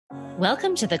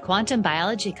Welcome to the Quantum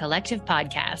Biology Collective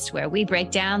podcast, where we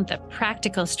break down the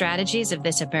practical strategies of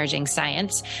this emerging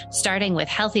science, starting with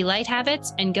healthy light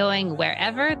habits and going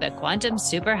wherever the quantum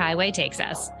superhighway takes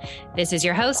us. This is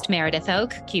your host, Meredith Oak,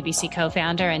 QBC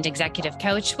co-founder and executive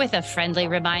coach, with a friendly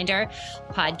reminder: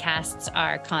 podcasts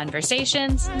are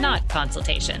conversations, not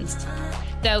consultations.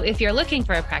 So if you're looking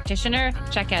for a practitioner,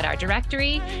 check out our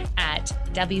directory at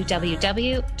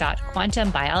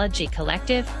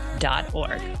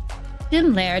www.quantumbiologycollective.org.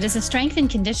 Jim Laird is a strength and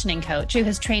conditioning coach who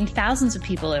has trained thousands of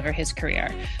people over his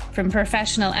career, from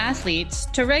professional athletes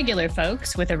to regular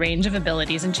folks with a range of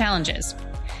abilities and challenges.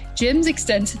 Jim's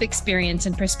extensive experience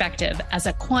and perspective as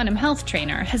a quantum health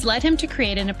trainer has led him to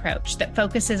create an approach that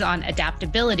focuses on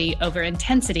adaptability over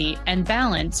intensity and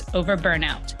balance over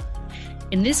burnout.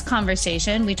 In this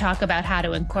conversation, we talk about how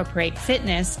to incorporate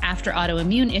fitness after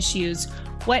autoimmune issues,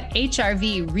 what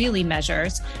HRV really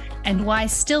measures, and why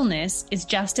stillness is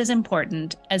just as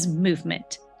important as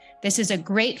movement. This is a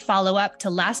great follow-up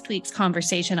to last week's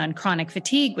conversation on chronic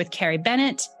fatigue with Carrie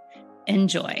Bennett.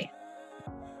 Enjoy.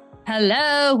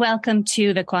 Hello, welcome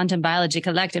to the Quantum Biology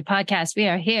Collective podcast. We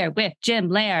are here with Jim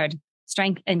Laird,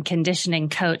 strength and conditioning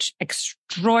coach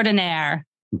extraordinaire.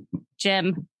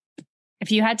 Jim,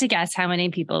 if you had to guess, how many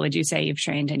people would you say you've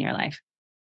trained in your life?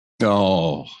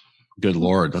 Oh, good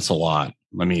Lord. That's a lot.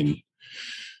 I mean,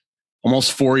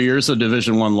 almost 4 years of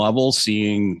Division I level,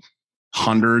 seeing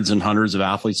hundreds and hundreds of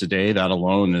athletes a day. That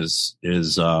alone is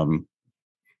it's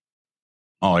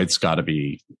got to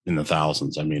be in the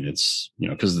thousands. I mean, it's,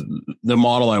 because the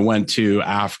model I went to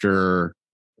after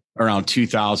around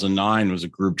 2009 was a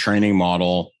group training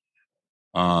model.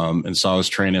 And so I was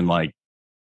training like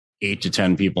 8 to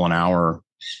 10 people an hour,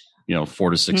 4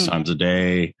 to 6 times a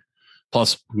day,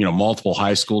 plus, multiple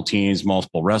high school teams,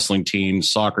 multiple wrestling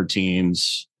teams, soccer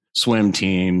teams, swim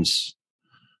teams.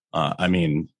 I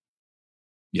mean,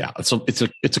 yeah, it's a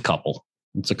couple.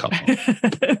 It's a couple.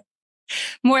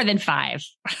 More than five.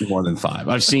 More than five.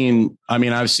 I've seen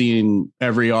every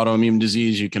autoimmune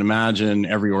disease you can imagine,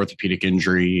 every orthopedic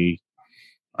injury.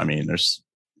 I've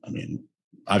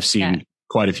seen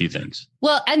quite a few things.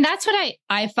 Well, and that's what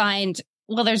I find.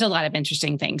 Well, there's a lot of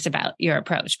interesting things about your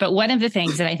approach, but one of the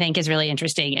things that I think is really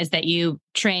interesting is that you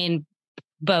train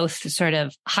both sort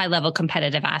of high level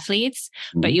competitive athletes,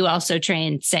 but you also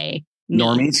train, say,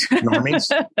 normies.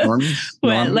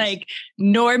 Well, like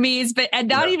normies, and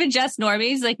not even just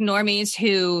normies, like normies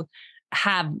who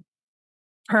have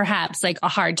perhaps like a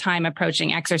hard time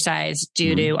approaching exercise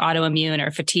due to autoimmune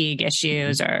or fatigue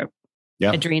issues or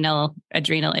adrenal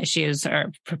issues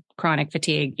or chronic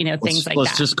fatigue, things like that.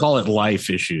 Let's just call it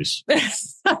life issues.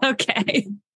 Okay.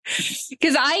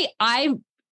 Because I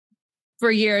for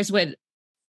years would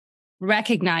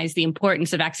recognize the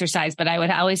importance of exercise, but I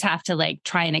would always have to like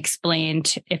try and explain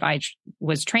if I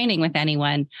was training with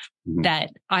anyone that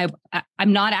I'm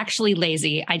not actually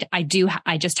lazy. I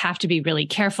just have to be really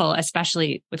careful,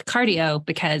 especially with cardio,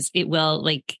 because it will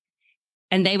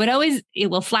it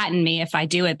will flatten me if I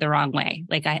do it the wrong way.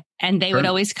 They would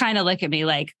always kind of look at me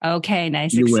like, okay,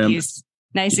 nice excuse.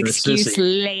 Nice excuse,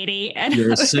 lady.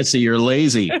 You're a sissy. You're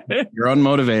lazy. You're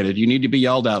unmotivated. You need to be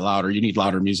yelled at louder. You need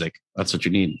louder music. That's what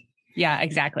you need. Yeah,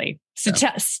 exactly. So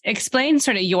explain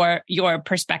sort of your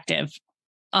perspective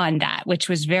on that, which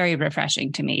was very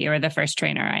refreshing to me. You were the first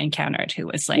trainer I encountered who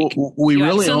was like, we you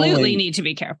really absolutely need to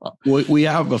be careful. We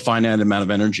have a finite amount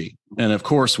of energy. And of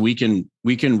course, we can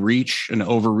reach and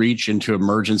overreach into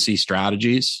emergency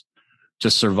strategies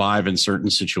to survive in certain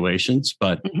situations.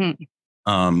 But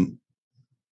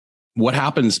what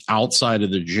happens outside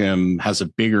of the gym has a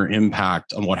bigger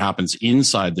impact on what happens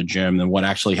inside the gym than what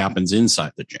actually happens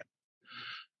inside the gym.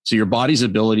 So your body's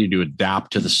ability to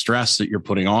adapt to the stress that you're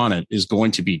putting on it is going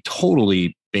to be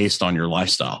totally based on your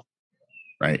lifestyle,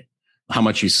 right? How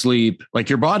much you sleep. Like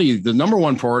your body, the number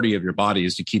one priority of your body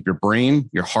is to keep your brain,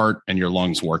 your heart, and your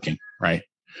lungs working, right?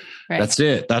 That's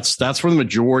it. That's where the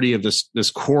majority of this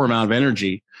core amount of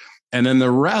energy. And then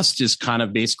the rest is kind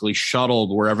of basically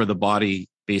shuttled wherever the body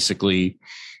basically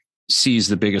sees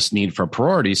the biggest need for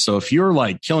priority. So if you're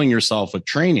like killing yourself with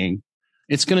training,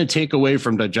 it's going to take away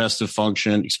from digestive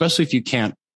function, especially if you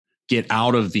can't get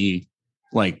out of the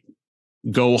like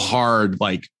go hard,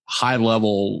 like high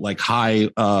level, like high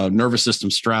nervous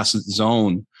system stress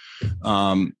zone.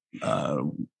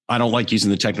 I don't like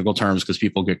using the technical terms because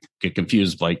people get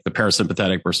confused, like the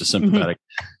parasympathetic versus sympathetic.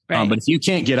 Right. But if you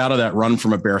can't get out of that run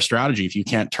from a bear strategy, if you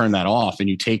can't turn that off and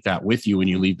you take that with you when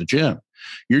you leave the gym,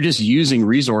 you're just using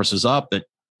resources up that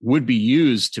would be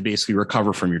used to basically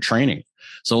recover from your training.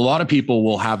 So a lot of people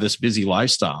will have this busy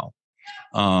lifestyle,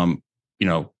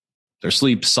 Their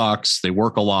sleep sucks. They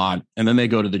work a lot. And then they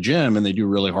go to the gym and they do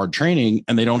really hard training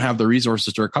and they don't have the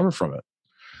resources to recover from it.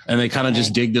 And they kind of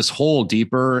just dig this hole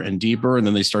deeper and deeper. And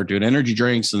then they start doing energy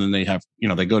drinks. And then they have,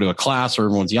 they go to a class where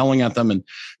everyone's yelling at them and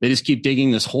they just keep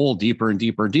digging this hole deeper and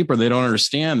deeper and deeper. They don't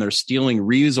understand they're stealing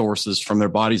resources from their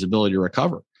body's ability to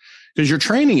recover, because your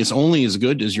training is only as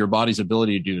good as your body's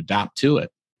ability to adapt to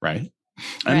it. Right.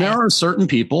 And there are certain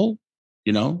people,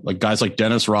 like guys like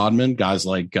Dennis Rodman, guys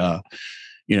like,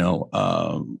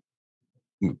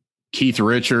 Keith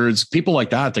Richards, people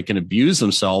like that can abuse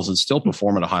themselves and still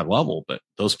perform at a high level. But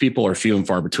those people are few and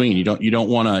far between. You don't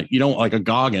like a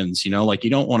Goggins, you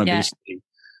don't want to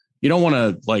you don't want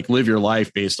to like live your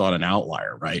life based on an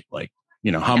outlier, right? Like,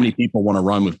 how many people want to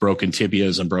run with broken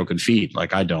tibias and broken feet?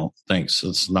 Like, I don't think so.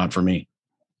 It's not for me.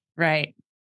 Right.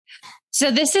 So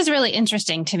this is really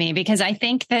interesting to me because I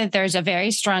think that there's a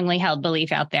very strongly held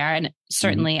belief out there, and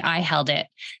certainly I held it,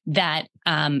 that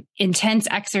intense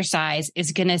exercise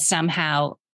is going to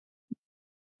somehow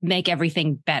make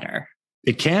everything better.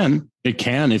 It can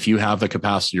if you have the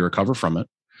capacity to recover from it.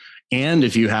 And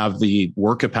if you have the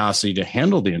work capacity to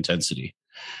handle the intensity.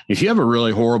 If you have a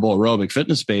really horrible aerobic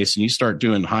fitness base and you start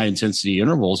doing high intensity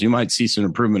intervals, you might see some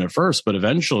improvement at first, but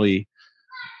eventually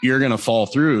you're going to fall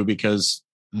through, because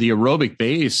the aerobic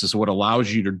base is what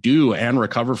allows you to do and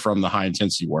recover from the high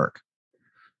intensity work.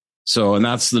 So, and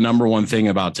that's the number one thing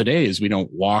about today is we don't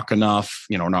walk enough,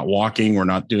 we're not walking, we're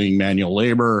not doing manual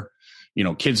labor,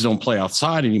 kids don't play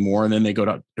outside anymore. And then they go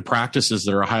to practices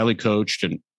that are highly coached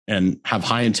and have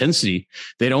high intensity.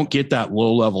 They don't get that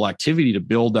low level activity to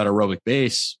build that aerobic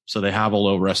base. So they have a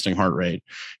low resting heart rate.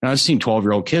 And I've seen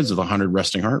 12-year-old kids with 100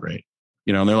 resting heart rate,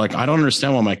 and they're like, I don't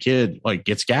understand why my kid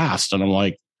gets gassed. And I'm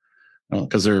like,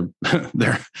 because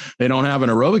they don't have an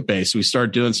aerobic base. We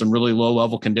start doing some really low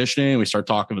level conditioning. We start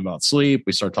talking about sleep.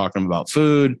 We start talking about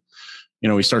food.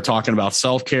 We start talking about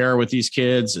self-care with these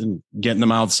kids and getting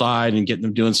them outside and getting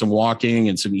them doing some walking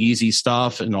and some easy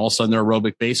stuff. And all of a sudden their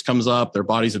aerobic base comes up, their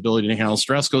body's ability to handle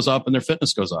stress goes up, and their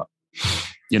fitness goes up.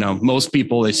 Most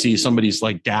people, they see somebody's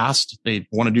like gassed, they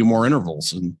want to do more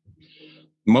intervals. And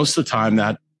most of the time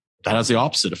that has the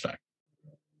opposite effect.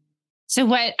 So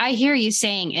what I hear you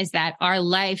saying is that our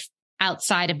life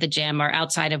outside of the gym or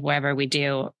outside of wherever we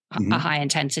do a high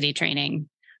intensity training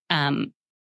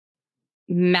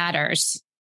matters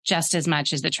just as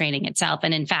much as the training itself.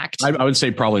 And in fact, I would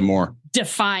say probably more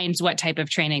defines what type of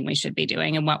training we should be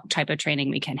doing and what type of training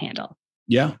we can handle.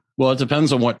 Yeah. Well, it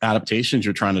depends on what adaptations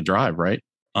you're trying to drive, right?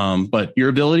 But your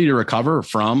ability to recover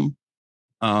from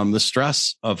the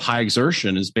stress of high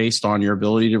exertion is based on your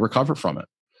ability to recover from it.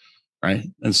 Right.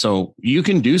 And so you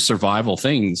can do survival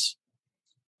things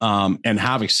and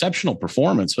have exceptional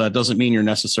performance, but that doesn't mean you're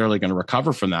necessarily going to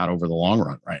recover from that over the long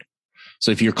run. Right. So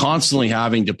if you're constantly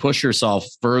having to push yourself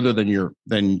further than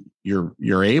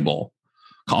you're able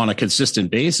on a consistent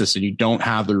basis, and you don't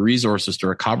have the resources to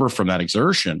recover from that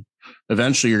exertion,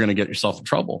 eventually you're going to get yourself in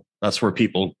trouble. That's where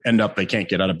people end up. They can't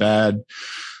get out of bed.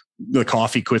 The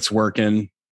coffee quits working.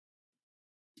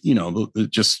 Let's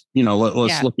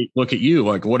look at you.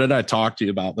 Like, what did I talk to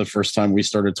you about the first time we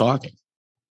started talking?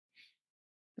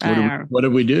 What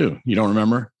did we do? You don't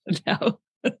remember? No.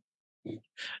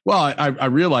 Well, I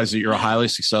realize that you're a highly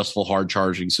successful, hard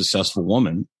charging, successful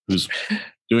woman who's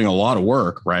doing a lot of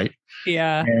work, right?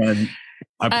 Yeah. And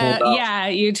I pulled out. Yeah,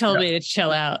 you told me to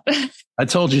chill out. I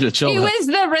told you to chill out. It was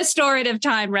the restorative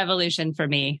time revolution for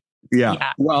me.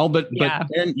 Yeah. Well, but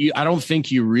then I don't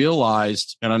think you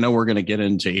realized, and I know we're going to get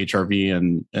into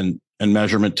HRV and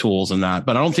measurement tools and that,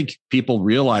 but I don't think people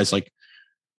realize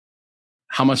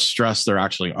how much stress they're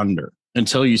actually under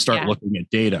until you start looking at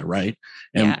data. Right.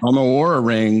 And on the Aura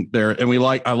Ring there, and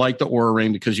I like the Aura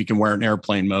Ring because you can wear it in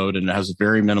airplane mode and it has a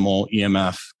very minimal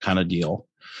EMF kind of deal.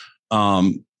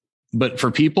 But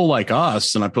for people like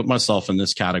us, and I put myself in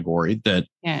this category, that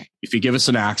if you give us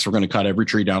an axe, we're going to cut every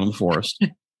tree down in the forest.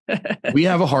 We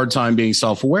have a hard time being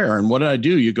self-aware. And what did I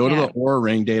do? You go to the Aura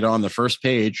Ring data on the first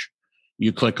page,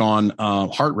 you click on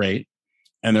heart rate,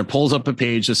 and there pulls up a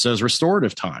page that says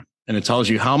restorative time. And it tells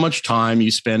you how much time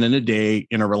you spend in a day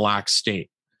in a relaxed state.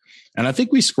 And I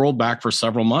think we scrolled back for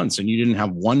several months and you didn't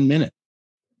have 1 minute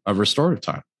of restorative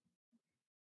time.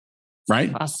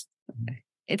 Right?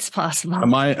 It's possible.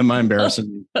 Am I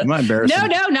embarrassing? Am I embarrassing?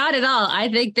 No, not at all. I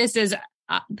think this is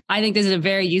a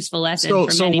very useful lesson for many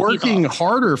people. So working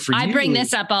harder for you. I bring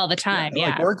this up all the time.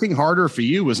 Yeah. Working harder for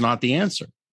you was not the answer.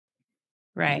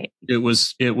 Right. It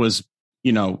was,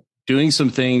 doing some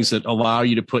things that allow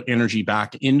you to put energy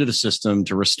back into the system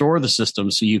to restore the system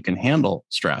so you can handle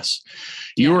stress.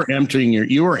 You were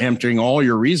emptying all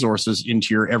your resources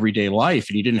into your everyday life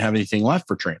and you didn't have anything left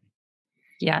for training.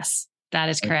 Yes. That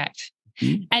is correct.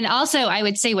 Mm-hmm. And also I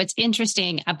would say what's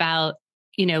interesting about,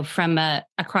 from a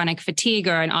chronic fatigue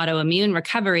or an autoimmune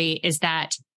recovery is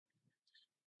that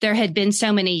there had been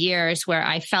so many years where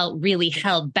I felt really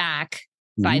held back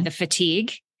by the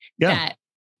fatigue that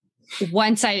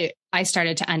once I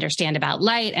started to understand about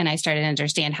light and I started to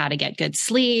understand how to get good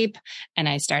sleep and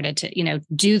I started to,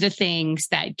 do the things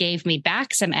that gave me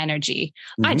back some energy.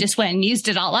 I just went and used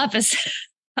it all up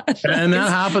and that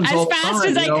happens as all the fast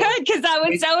time, as I could because I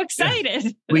was so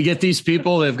excited. We get these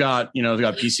people, they've got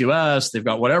PCOS, they've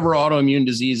got whatever autoimmune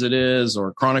disease it is,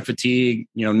 or chronic fatigue,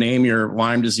 name your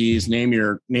Lyme disease,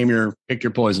 pick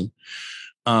your poison.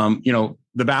 The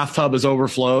bathtub is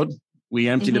overflowed. We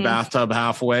empty the bathtub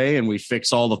halfway and we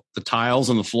fix all the tiles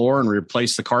on the floor and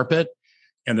replace the carpet,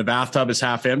 and the bathtub is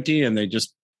half empty and they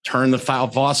just turn the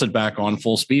faucet back on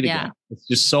full speed again. It's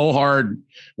just so hard.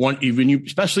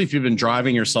 Especially if you've been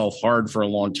driving yourself hard for a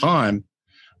long time,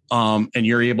 and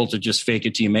you're able to just fake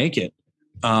it till you make it.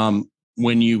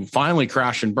 When you finally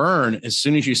crash and burn, as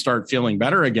soon as you start feeling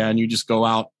better again, you just go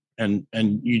out and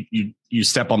you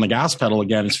step on the gas pedal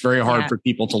again. It's very hard for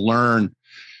people to learn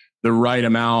the right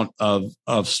amount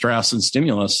of stress and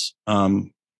stimulus,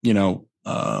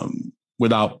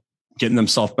 without getting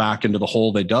themselves back into the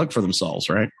hole they dug for themselves.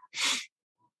 Right.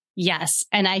 Yes.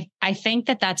 And I think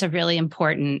that that's a really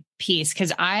important piece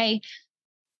because I,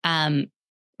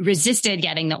 resisted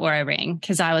getting the Oura Ring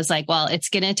because I was like, well, it's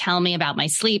going to tell me about my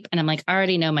sleep. And I'm like, I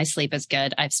already know my sleep is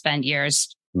good. I've spent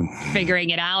years figuring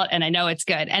it out and I know it's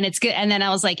good and it's good. And then I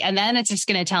was like, and then it's just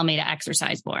going to tell me to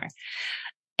exercise more.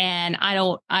 And I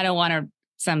don't want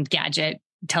some gadget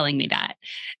telling me that.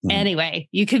 Anyway,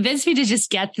 you convinced me to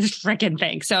just get this freaking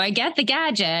thing. So I get the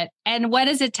gadget. And what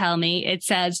does it tell me? It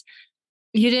says,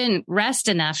 you didn't rest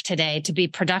enough today to be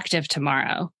productive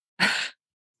tomorrow.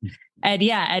 And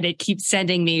it keeps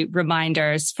sending me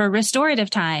reminders for restorative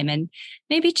time and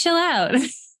maybe chill out.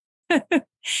 And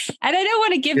I don't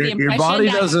want to give the impression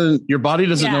your body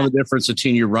doesn't know the difference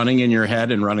between you running in your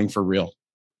head and running for real.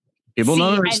 People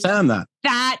don't understand that.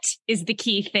 That is the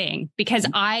key thing because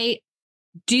I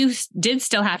did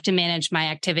still have to manage my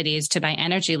activities to my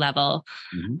energy level.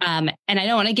 And I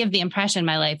don't want to give the impression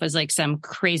my life was like some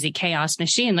crazy chaos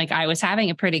machine. Like I was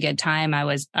having a pretty good time.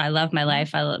 I love my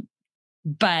life.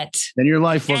 But and your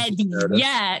life was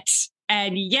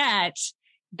and yet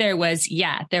there was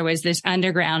this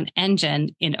underground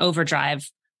engine in overdrive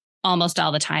almost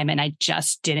all the time. And I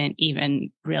just didn't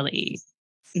even really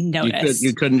notice.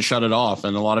 You couldn't shut it off.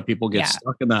 And a lot of people get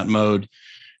stuck in that mode.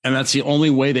 And that's the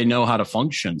only way they know how to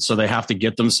function. So they have to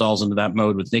get themselves into that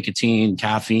mode with nicotine,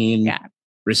 caffeine,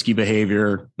 risky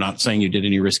behavior. Not saying you did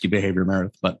any risky behavior,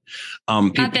 Meredith, but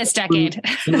not this decade.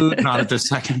 Not at this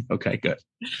second. Okay, good.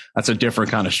 That's a different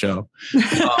kind of show.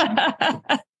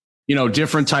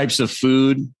 Different types of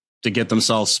food to get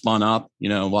themselves spun up. A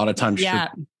lot of times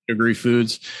sugary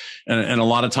foods. And a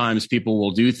lot of times people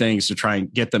will do things to try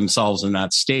and get themselves in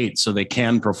that state so they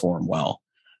can perform well.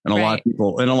 And a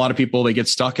lot of people, they get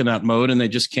stuck in that mode and they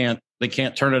just can't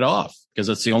turn it off because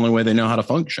it's the only way they know how to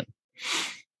function.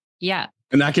 Yeah.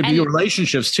 And that could be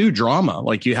relationships too, drama.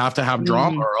 Like you have to have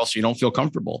drama or else you don't feel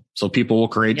comfortable. So people will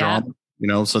create drama,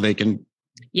 so they can.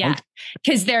 Yeah.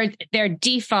 Because their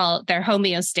default, their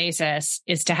homeostasis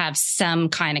is to have some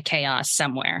kind of chaos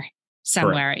somewhere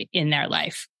in their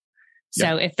life.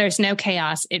 So if there's no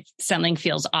chaos, something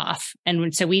feels off.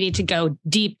 And so we need to go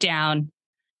deep down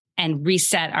and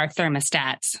reset our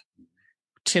thermostats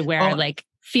to where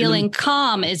feeling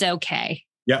calm is okay.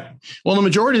 Yeah. Well, the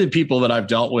majority of the people that I've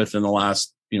dealt with in the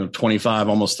last, 25,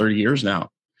 almost 30 years now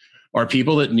are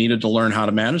people that needed to learn how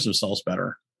to manage themselves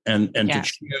better and to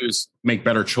make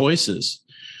better choices.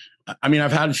 I mean,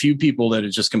 I've had a few people that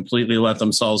have just completely let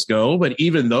themselves go, but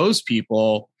even those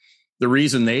people, the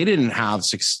reason they didn't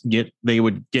they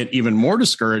would get even more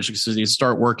discouraged because they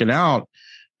start working out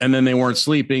and then they weren't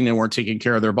sleeping, they weren't taking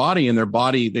care of their body, and their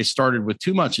body, they started with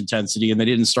too much intensity and they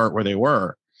didn't start where they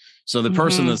were. So the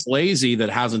person that's lazy, that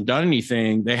hasn't done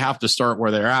anything, they have to start where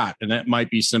they're at. And that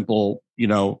might be simple,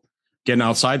 getting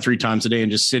outside 3 times a day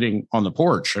and just sitting on the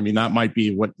porch. I mean, that might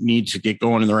be what needs to get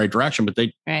going in the right direction, but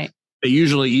they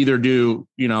usually either do,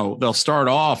 they'll start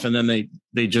off and then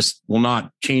they just will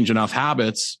not change enough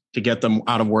habits to get them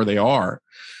out of where they are.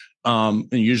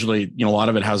 And usually, a lot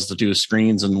of it has to do with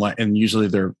screens and usually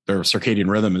their circadian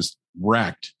rhythm is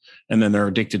wrecked. And then they're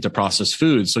addicted to processed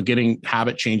foods. So getting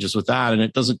habit changes with that. And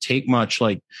it doesn't take much.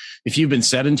 Like if you've been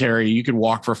sedentary, you could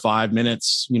walk for 5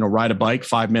 minutes, ride a bike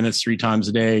 5 minutes, 3 times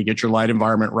a day, get your light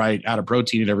environment right, add a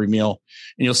protein at every meal,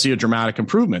 and you'll see a dramatic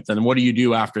improvement. Then what do you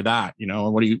do after that?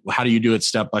 How do you do it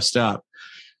step by step?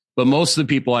 But most of the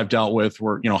people I've dealt with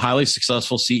were, highly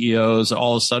successful CEOs.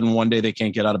 All of a sudden, one day they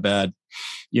can't get out of bed.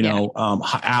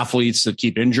 Athletes that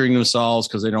keep injuring themselves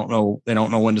because they don't know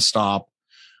when to stop.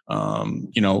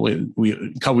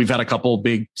 We've had a couple of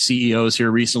big CEOs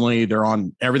here recently. They're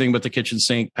on everything but the kitchen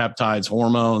sink, peptides,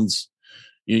 hormones,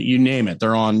 you name it.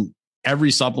 They're on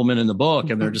every supplement in the book,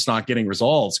 and they're just not getting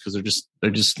results because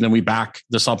then we back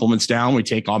the supplements down. We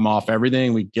take them off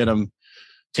everything. We get them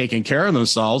taking care of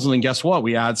themselves. And then guess what?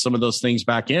 We add some of those things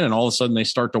back in, and all of a sudden they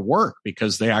start to work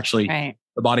because they actually,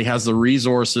 the body has the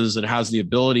resources. It has the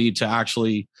ability to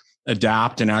actually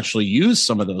adapt and actually use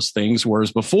some of those things.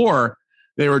 Whereas before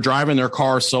they were driving their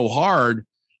car so hard,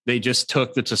 they just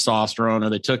took the testosterone or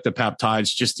they took the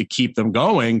peptides just to keep them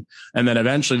going. And then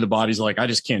eventually the body's like, I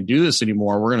just can't do this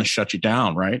anymore. We're going to shut you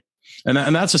down. Right.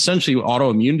 And that's essentially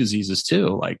autoimmune diseases too.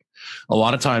 Like a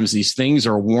lot of times these things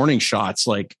are warning shots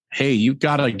like, hey, you've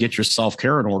got to get your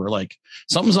self-care in order. Like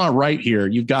something's not right here.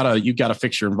 You've got to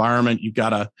fix your environment. You got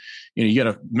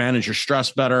to manage your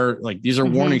stress better. Like these are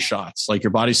warning shots. Like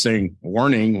your body's saying,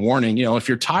 warning. If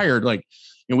you're tired, like,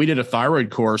 we did a thyroid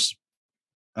course,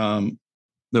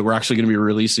 that we're actually going to be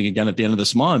releasing again at the end of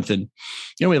this month. And,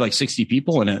 we had like 60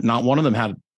 people in it. Not one of them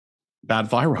had bad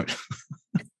thyroid.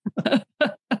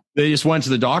 They just went to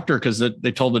the doctor because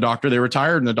they told the doctor they were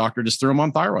tired, and the doctor just threw them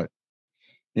on thyroid,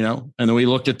 and then we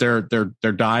looked at their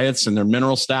diets and their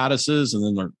mineral statuses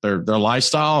and then their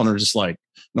lifestyle. And they're just like,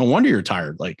 no wonder you're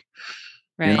tired. Like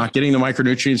you're not getting the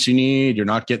micronutrients you need. You're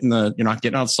not getting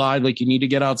outside like you need to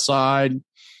get outside.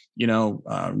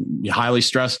 Highly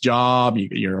stressed job.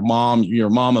 You're a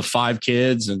mom of 5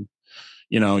 kids, and,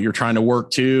 you're trying to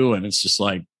work too. And it's just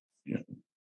like,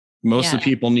 most of the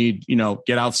people need,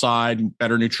 get outside,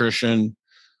 better nutrition,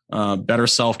 better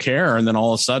self-care. And then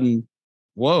all of a sudden,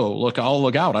 whoa, look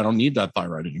out. I don't need that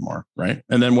thyroid anymore. Right.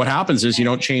 And then what happens is you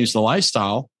don't change the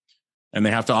lifestyle, and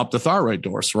they have to up the thyroid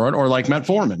dose, right? Or like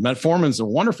metformin. Metformin's a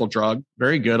wonderful drug.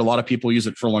 Very good. A lot of people use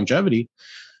it for longevity.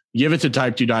 Give it to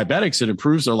type 2 diabetics. It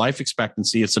improves their life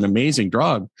expectancy. It's an amazing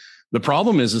drug. The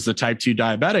problem is the type 2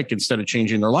 diabetic, instead of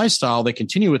changing their lifestyle, they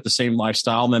continue with the same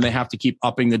lifestyle, and then they have to keep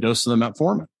upping the dose of the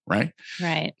metformin. Right.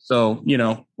 Right. So,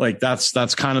 like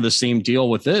that's kind of the same deal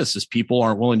with this, is people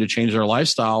aren't willing to change their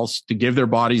lifestyles to give their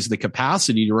bodies the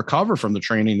capacity to recover from the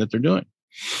training that they're doing.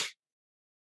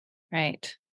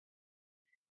 Right.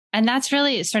 And that's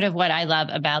really sort of what I love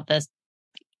about this,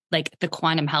 like the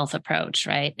quantum health approach,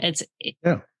 right?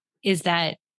 Is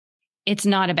that it's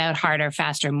not about harder,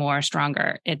 faster, more,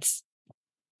 stronger. It's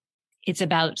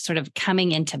about sort of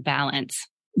coming into balance.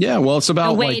 Yeah. Well, it's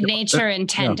about the way nature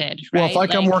intended. Well, right?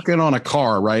 if I'm working on a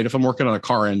car, right? If I'm working on a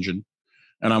car engine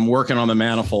and I'm working on the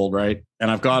manifold, right?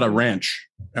 And I've got a wrench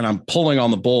and I'm pulling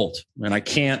on the bolt and I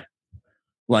can't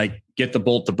get the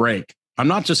bolt to break. I'm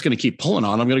not just going to keep pulling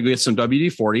on. I'm going to go get some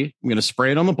WD-40. I'm going to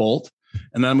spray it on the bolt,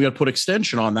 and then I'm going to put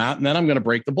extension on that. And then I'm going to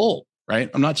break the bolt. Right.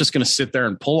 I'm not just going to sit there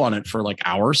and pull on it for like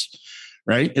hours.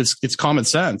 Right. It's common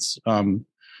sense.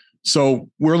 So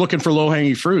we're looking for low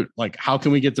hanging fruit. Like, how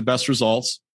can we get the best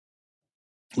results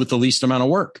with the least amount of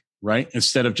work? Right.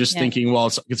 Instead of just thinking,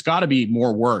 well, it's got to be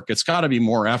more work. It's got to be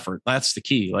more effort. That's the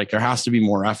key. Like there has to be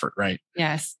more effort. Right.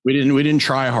 Yes. We didn't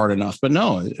try hard enough, but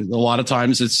no, a lot of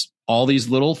times it's all these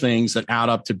little things that add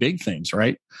up to big things.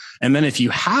 Right. And then if you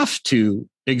have to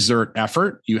exert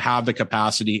effort, you have the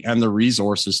capacity and the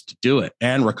resources to do it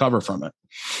and recover from it.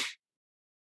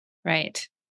 Right.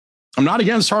 I'm not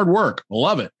against hard work. I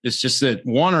love it. It's just that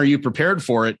 1, are you prepared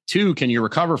for it? 2, can you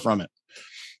recover from it?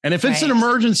 And if it's an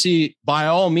emergency, by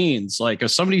all means, like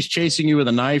if somebody's chasing you with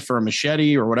a knife or a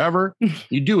machete or whatever,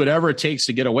 you do whatever it takes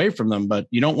to get away from them. But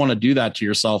you don't want to do that to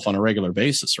yourself on a regular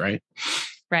basis. Right.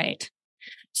 Right.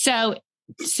 So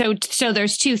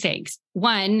there's 2 things.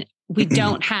 1, we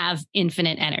don't have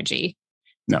infinite energy.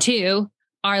 No. 2,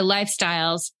 our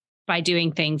lifestyles, by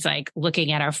doing things like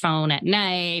looking at our phone at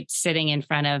night, sitting in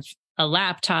front of a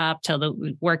laptop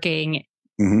working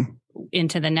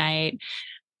into the night,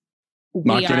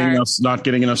 not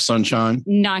getting enough sunshine,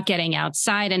 not getting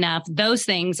outside enough. Those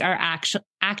things are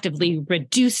actively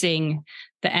reducing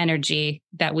the energy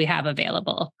that we have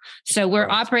available. So we're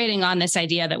operating on this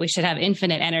idea that we should have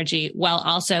infinite energy while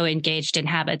also engaged in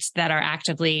habits that are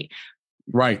actively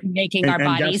making our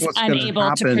bodies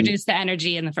unable to produce the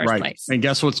energy in the first place. And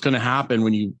guess what's going to happen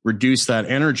when you reduce that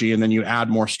energy and then you add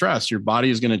more stress? Your body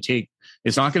is going to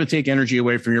it's not going to take energy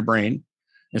away from your brain.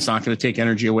 It's not going to take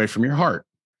energy away from your heart.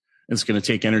 It's going to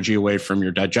take energy away from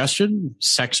your digestion,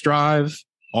 sex drive,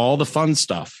 all the fun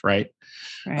stuff, right?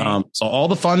 So all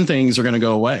the fun things are going to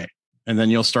go away. And then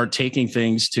you'll start taking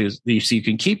things so you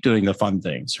can keep doing the fun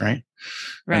things, right?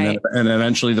 And then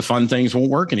eventually the fun things won't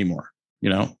work anymore.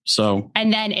 So.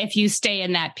 And then if you stay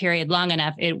in that period long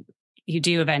enough, you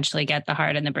do eventually get the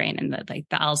heart and the brain and the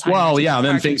Alzheimer's. Well, yeah.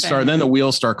 Then things start, then the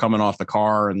wheels start coming off the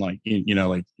car and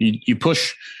you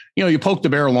push, you poke the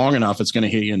bear long enough, it's going to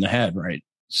hit you in the head. Right.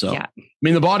 So, yeah. I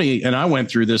mean, the body, and I went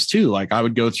through this too. Like I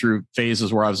would go through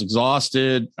phases where I was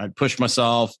exhausted. I'd push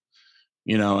myself,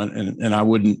 and I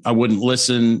wouldn't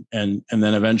listen. And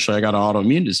then eventually I got an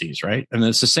autoimmune disease. Right. And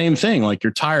it's the same thing. Like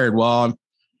you're tired. Well,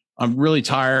 I'm really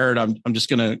tired. I'm just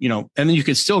going to, and then you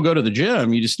could still go to the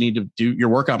gym. You just need to do your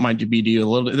workout might be do a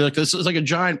little bit like this is like a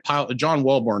giant pile. John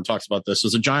Welborn talks about this.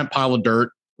 It's a giant pile of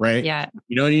dirt, right? Yeah.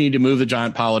 You need to move the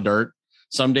giant pile of dirt.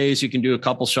 Some days you can do a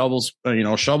couple shovels,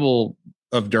 shovel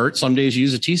of dirt. Some days you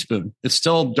use a teaspoon. It's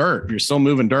still dirt. You're still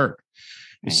moving dirt.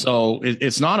 Right. So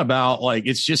it's not about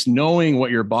it's just knowing what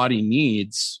your body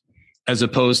needs as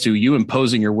opposed to you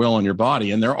imposing your will on your body.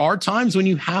 And there are times when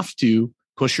you have to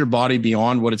push your body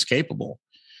beyond what it's capable.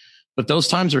 But those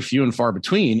times are few and far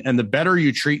between. And the better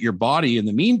you treat your body in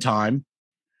the meantime,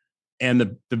 and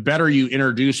the better you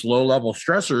introduce low-level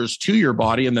stressors to your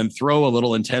body and then throw a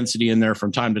little intensity in there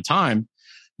from time to time,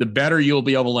 the better you'll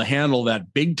be able to handle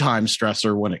that big-time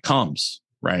stressor when it comes,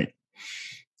 right?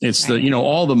 It's right.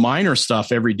 All the minor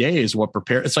stuff every day is what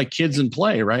prepares. It's like kids in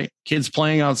play, right? Kids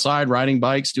playing outside, riding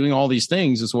bikes, doing all these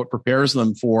things is what prepares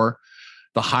them for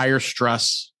the higher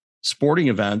stress sporting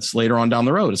events later on down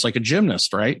the road. It's like a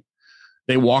gymnast, right?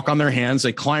 They walk on their hands,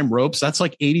 they climb ropes. That's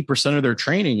like 80% of their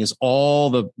training is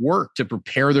all the work to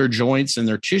prepare their joints and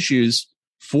their tissues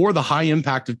for the high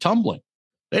impact of tumbling.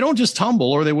 They don't just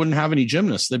tumble or they wouldn't have any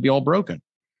gymnasts. They'd be all broken.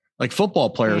 Like football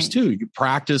players too. You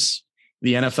practice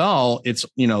the NFL. It's,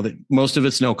 most of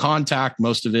it's no contact.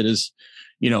 Most of it is,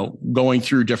 going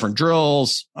through different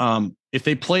drills. If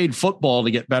they played football to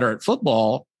get better at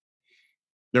football,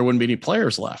 there wouldn't be any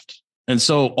players left. And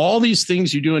so all these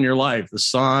things you do in your life, the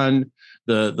sun,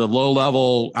 the low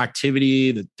level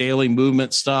activity, the daily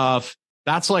movement stuff,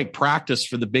 that's like practice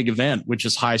for the big event, which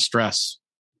is high stress,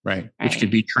 right? Which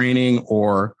could be training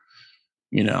or,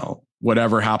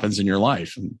 whatever happens in your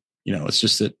life. And, it's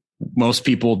just that most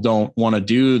people don't want to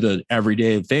do the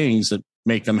everyday things that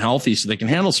make them healthy so they can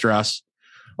handle stress.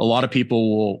 A lot of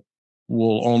people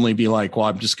will only be like, well,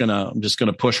 I'm just going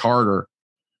to push harder.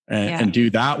 And do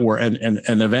that work. And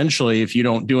eventually, if you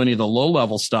don't do any of the low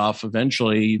level stuff,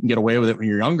 eventually you can get away with it when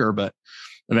you're younger, but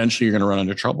eventually you're going to run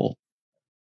into trouble.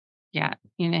 Yeah.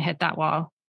 You're going to hit that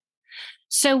wall.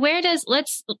 So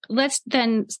let's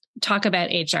then talk about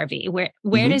HRV.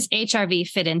 Where does HRV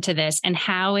fit into this, and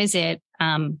how is it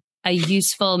a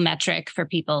useful metric for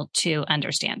people to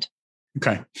understand?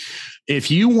 Okay.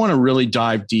 If you want to really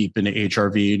dive deep into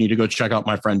HRV, you need to go check out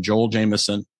my friend Joel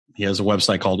Jameson. He has a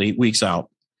website called 8 Weeks Out.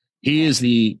 He is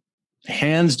the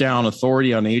hands down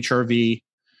authority on HRV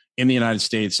in the United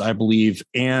States, I believe,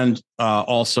 and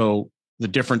also the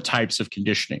different types of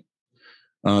conditioning.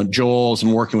 Joel's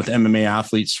been working with MMA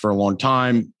athletes for a long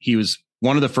time. He was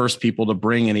one of the first people to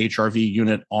bring an HRV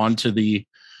unit onto the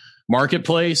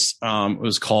marketplace. It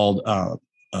was called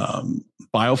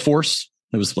BioForce.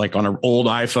 It was like on an old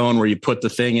iPhone where you put the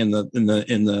thing in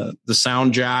the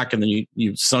sound jack, and then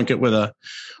you sunk it with a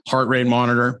heart rate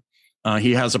monitor.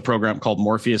 He has a program called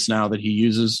Morpheus now that he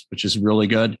uses, which is really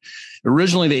good.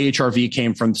 Originally, the HRV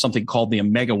came from something called the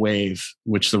Omega Wave,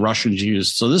 which the Russians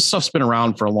used. So this stuff's been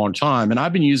around for a long time. And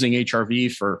I've been using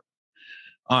HRV for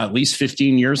at least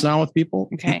 15 years now with people.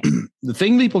 Okay. The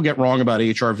thing people get wrong about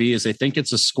HRV is they think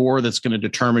it's a score that's going to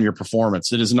determine your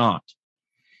performance. It is not.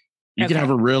 You can have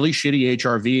a really shitty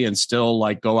HRV and still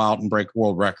go out and break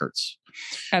world records.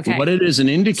 Okay. But it is an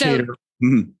indicator.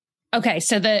 Okay.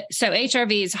 So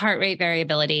HRV is heart rate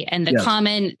variability, and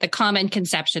the common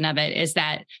conception of it is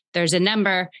that there's a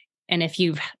number, and if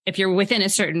you're within a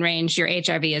certain range, your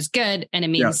HRV is good, and it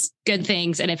means good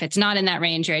things. And if it's not in that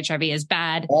range, your HRV is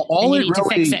bad. And you need to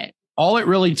fix it. All it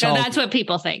really tells. So that's what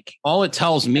people think. All it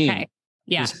tells me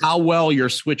is how well you're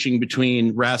switching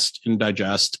between rest and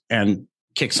digest and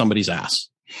kick somebody's ass.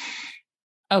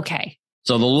 Okay.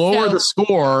 So the lower the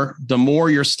score, the more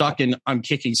you're stuck in I'm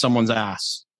kicking someone's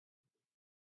ass.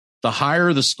 The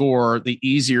higher the score, the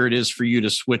easier it is for you to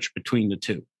switch between the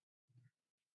two.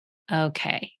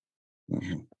 Okay.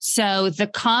 Mm-hmm. So the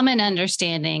common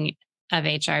understanding of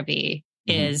HRV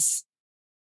is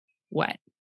what?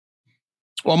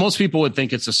 Well, most people would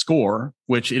think it's a score,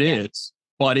 which it is,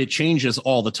 but it changes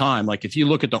all the time. Like if you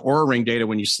look at the Oura Ring data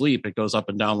when you sleep, it goes up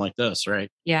and down like this,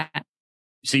 right? Yeah.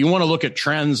 So you want to look at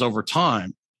trends over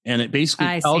time, and it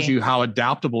basically tells you how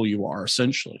adaptable you are,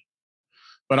 essentially.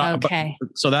 But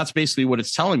so that's basically what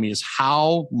it's telling me is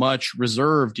how much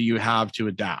reserve do you have to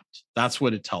adapt? That's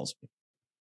what it tells me.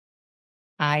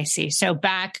 I see. So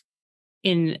back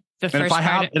in the And first if I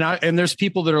have, and there's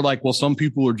people that are like, well, some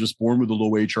people are just born with a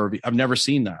low HRV. I've never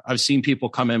seen that. I've seen people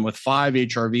come in with 5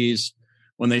 HRVs.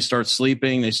 When they start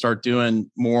sleeping, they start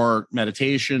doing more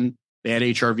meditation, that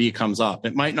HRV comes up.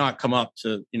 It might not come up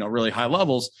to, really high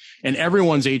levels, and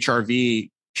everyone's HRV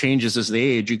changes as they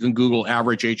age. You can Google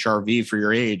average HRV for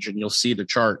your age and you'll see the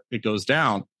chart. It goes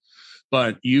down,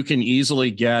 but you can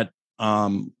easily get,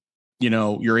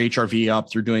 your HRV up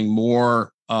through doing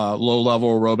more low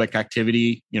level aerobic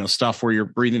activity, stuff where you're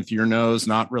breathing through your nose,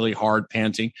 not really hard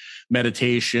panting,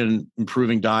 meditation,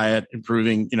 improving diet,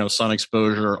 improving, sun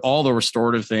exposure, all the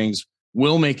restorative things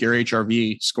will make your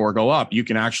HRV score go up. You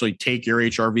can actually take your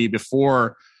HRV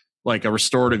before like a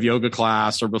restorative yoga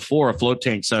class or before a float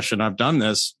tank session. I've done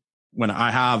this when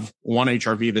I have one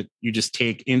HRV that you just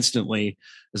take instantly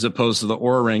as opposed to the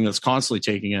Oura Ring that's constantly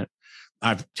taking it.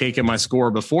 I've taken my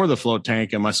score before the float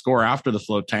tank and my score after the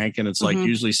float tank, and it's like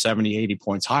usually 70, 80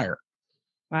 points higher.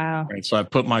 Wow. Right. So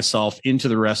I've put myself into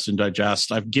the rest and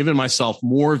digest. I've given myself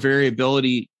more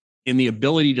variability in the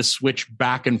ability to switch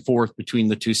back and forth between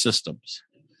the two systems.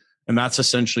 And that's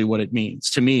essentially what it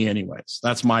means to me anyways.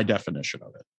 That's my definition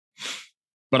of it.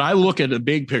 But I look at a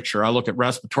big picture. I look at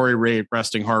respiratory rate,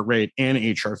 resting heart rate, and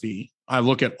HRV. I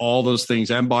look at all those things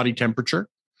and body temperature.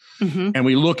 And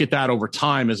we look at that over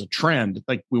time as a trend.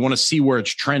 Like we want to see where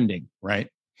it's trending, right?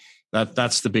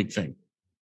 That's the big thing.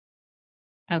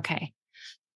 Okay.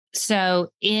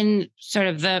 So in sort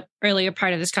of the earlier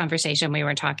part of this conversation, we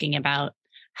were talking about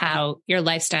how your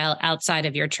lifestyle outside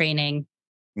of your training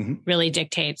really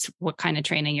dictates what kind of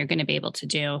training you're going to be able to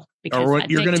do. Or what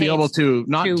you're going to be able to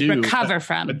recover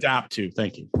from. Adapt to.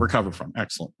 Thank you. Recover from.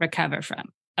 Excellent. Recover from.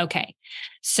 Okay.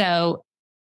 So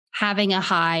having a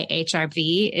high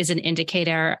HRV is an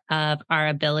indicator of our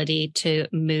ability to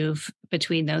move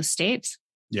between those states?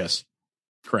 Yes,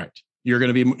 correct. You're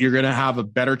going to have a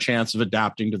better chance of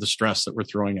adapting to the stress that we're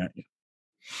throwing at you.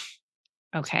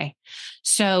 Okay.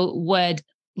 So would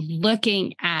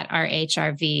looking at our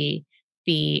HRV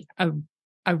be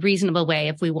a reasonable way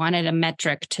if we wanted a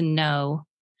metric to know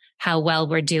how well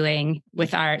we're doing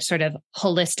with our sort of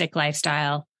holistic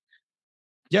lifestyle?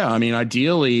 Yeah. I mean,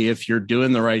 ideally, if you're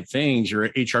doing the right things, your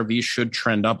HRV should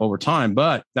trend up over time.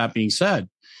 But that being said,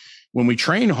 when we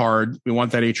train hard, we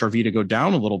want that HRV to go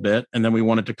down a little bit, and then we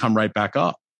want it to come right back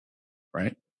up.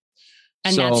 Right.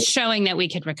 And that's showing that we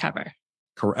could recover.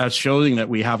 That's showing that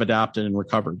we have adapted and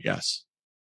recovered. Yes.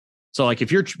 So like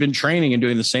if you've been training and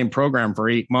doing the same program for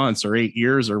 8 months or 8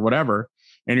 years or whatever,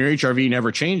 and your HRV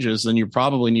never changes, then you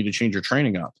probably need to change your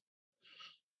training up.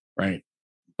 Right.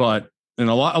 But and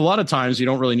a lot of times you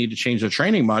don't really need to change the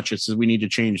training much. It's that we need to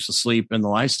change the sleep and the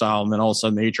lifestyle. And then all of a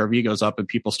sudden the HRV goes up and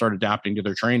people start adapting to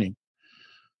their training.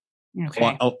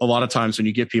 Okay. A lot of times when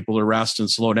you get people to rest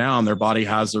and slow down, their body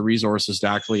has the resources to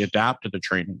actually adapt to the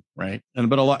training. Right.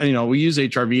 But a lot, we use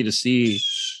HRV to see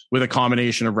with a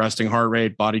combination of resting heart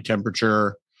rate, body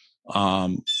temperature,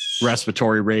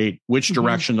 respiratory rate, which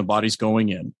direction the body's going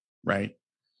in. Right.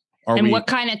 What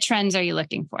kind of trends are you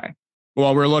looking for?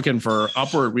 Well, we're looking for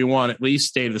upward. We want at least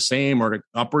stay the same or an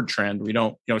upward trend. We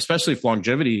don't, especially if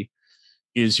longevity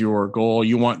is your goal,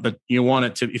 you want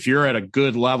it to, if you're at a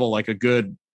good level, like a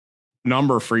good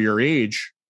number for your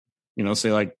age,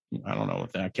 say like, I don't know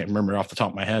what that, I can't remember off the top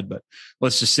of my head, but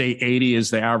let's just say 80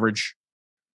 is the average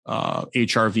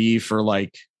HRV for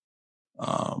like,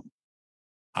 I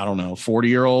don't know,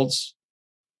 40-year-olds.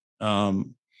 You're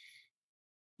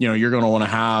going to want to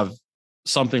have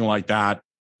something like that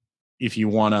if you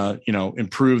want to,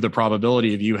 improve the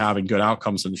probability of you having good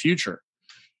outcomes in the future.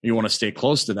 You want to stay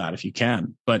close to that if you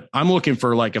can. But I'm looking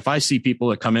for, like, if I see people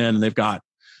that come in and they've got,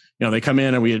 they come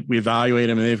in and we evaluate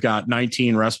them and they've got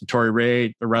 19 respiratory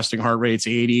rate, the resting heart rate's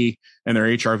 80 and their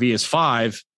HRV is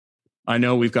 5. I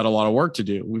know we've got a lot of work to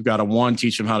do. We've got to, 1,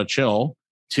 teach them how to chill.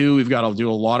 2, we've got to do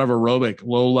a lot of aerobic,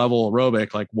 low level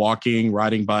aerobic, like walking,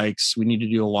 riding bikes. We need to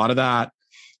do a lot of that.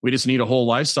 We just need a whole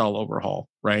lifestyle overhaul,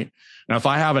 right? Now, if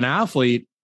I have an athlete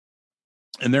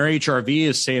and their HRV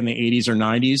is, say, in the 80s or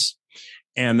 90s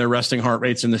and their resting heart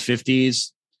rate's in the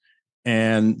 50s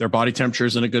and their body temperature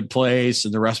is in a good place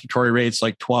and the respiratory rate's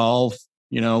like 12,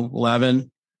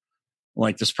 11,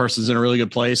 like this person's in a really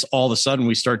good place, all of a sudden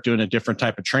we start doing a different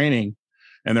type of training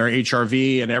and their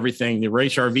HRV and everything, the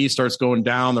HRV starts going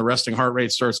down, the resting heart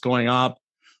rate starts going up,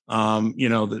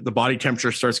 the body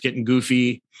temperature starts getting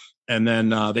goofy. And then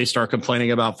they start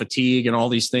complaining about fatigue and all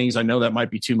these things. I know that might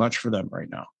be too much for them right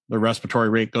now. The respiratory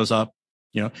rate goes up.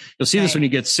 You'll see this when you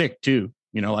get sick too.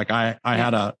 Like I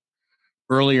had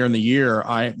earlier in the year,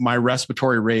 my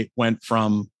respiratory rate went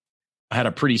from, I had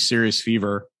a pretty serious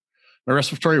fever My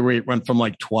respiratory rate went from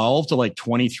like 12 to like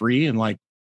 23 in like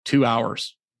 2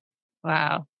 hours.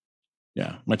 Wow.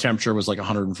 Yeah. My temperature was like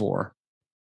 104.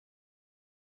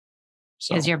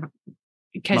 So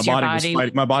because your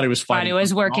body was fighting.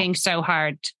 Was working so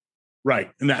hard.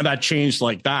 Right. And that changed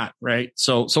like that. Right.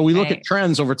 So we look at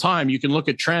trends over time. You can look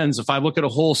at trends. If I look at a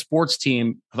whole sports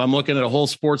team, if I'm looking at a whole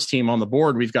sports team on the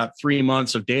board, we've got 3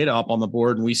 months of data up on the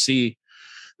board and we see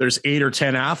there's 8 or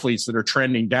 10 athletes that are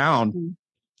trending down. Mm-hmm.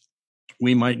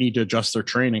 We might need to adjust their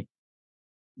training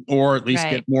or at least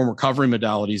get more recovery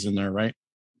modalities in there. Right.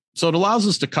 So it allows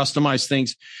us to customize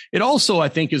things. It also, I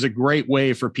think, is a great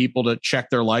way for people to check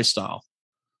their lifestyle.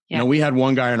 Yeah. You know, we had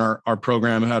one guy in our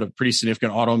program who had a pretty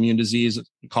significant autoimmune disease that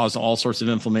caused all sorts of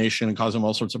inflammation and caused him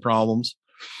all sorts of problems.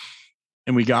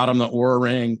 And we got him the Oura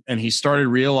Ring and he started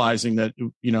realizing that,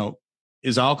 you know,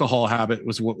 his alcohol habit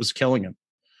was what was killing him.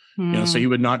 You know, so he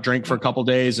would not drink for a couple of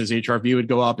days. His HRV would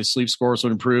go up, his sleep scores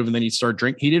would improve, and then he'd start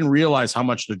drinking. He didn't realize how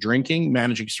much the drinking,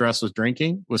 managing stress with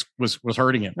drinking was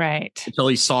hurting him. Right. Until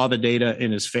he saw the data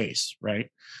in his face.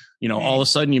 Right. You know, all of a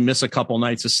sudden you miss a couple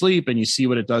nights of sleep and you see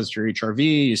what it does to your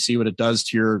HRV. You see what it does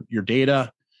to your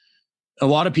data. A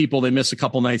lot of people, they miss a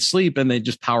couple nights sleep and they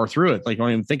just power through it. Like,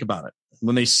 don't even think about it.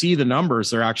 When they see the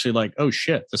numbers, they're actually like, oh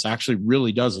shit, this actually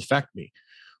really does affect me.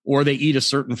 Or they eat a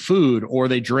certain food or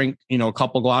they drink, you know, a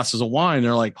couple glasses of wine.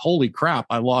 They're like, holy crap,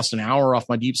 I lost an hour off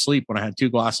my deep sleep when I had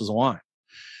 2 glasses of wine.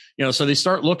 You know, so they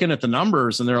start looking at the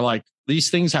numbers and they're like,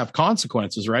 these things have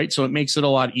consequences, right? So it makes it a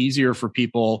lot easier for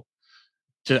people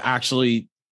to actually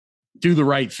do the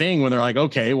right thing when they're like,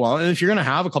 okay, well, if you're going to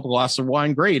have a couple glasses of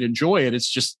wine, great, enjoy it. It's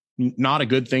just not a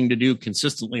good thing to do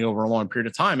consistently over a long period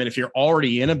of time. And if you're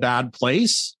already in a bad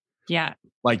place,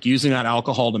 like using that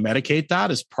alcohol to medicate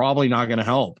that is probably not going to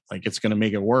help. Like it's going to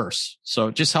make it worse. So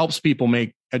it just helps people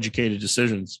make educated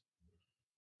decisions.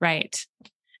 Right.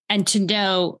 And to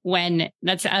know when,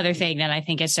 that's the other thing that I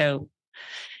think is so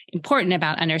important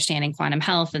about understanding quantum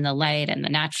health and the light and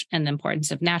and the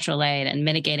importance of natural light and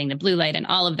mitigating the blue light and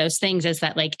all of those things is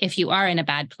that, like, if you are in a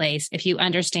bad place, if you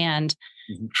understand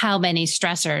how many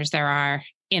stressors there are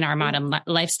in our modern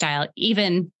lifestyle,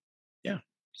 even,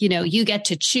 you know, you get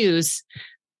to choose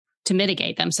to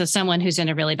mitigate them. So someone who's in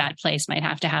a really bad place might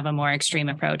have to have a more extreme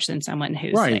approach than someone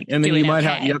who's right. And then you might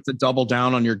have to double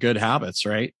down on your good habits.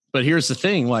 Right. But here's the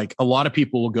thing, like a lot of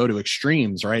people will go to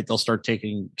extremes, right? They'll start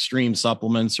taking extreme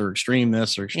supplements or extreme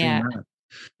this or extreme that.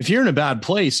 If you're in a bad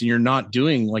place and you're not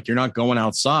doing, like, you're not going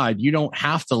outside, you don't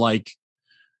have to, like,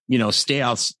 you know, stay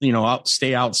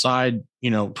outside,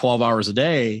 you know, 12 hours a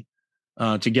day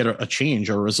to get a change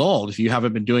or a result. If you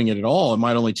haven't been doing it at all, it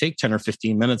might only take 10 or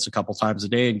 15 minutes a couple times a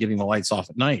day and getting the lights off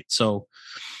at night. So,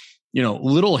 you know,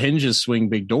 little hinges swing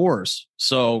big doors.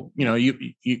 So, you know,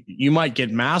 you might get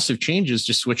massive changes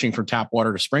just switching from tap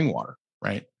water to spring water,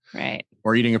 right? Right.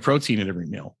 Or eating a protein at every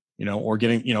meal, you know, or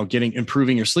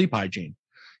improving your sleep hygiene,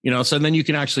 you know, so then you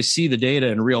can actually see the data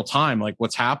in real time, like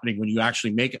what's happening when you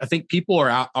actually make it. I think people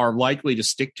are likely to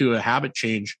stick to a habit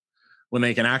change when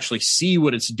they can actually see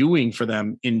what it's doing for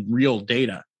them in real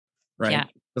data, right? Yeah.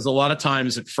 Because a lot of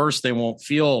times at first they won't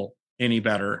feel any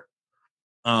better.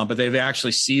 But they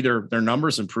actually see their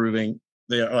numbers improving.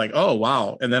 They're like, oh,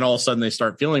 wow. And then all of a sudden they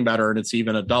start feeling better. And it's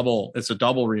even a double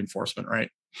reinforcement, right?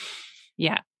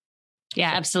 Yeah.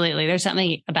 Yeah, absolutely. There's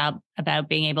something about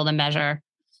being able to measure.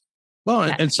 Well,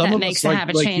 and some of makes us, the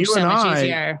habit change so much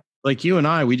easier. Like you and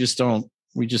I, we just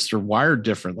are wired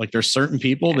different. Like there's certain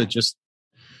people that just,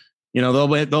 you know,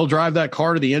 they'll drive that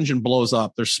car to the engine blows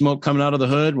up. There's smoke coming out of the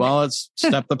hood. Well, it's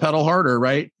step the pedal harder,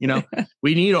 right? You know,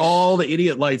 we need all the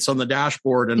idiot lights on the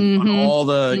dashboard and all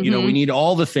the, you know, we need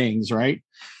all the things, right?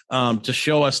 To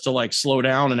show us to, like, slow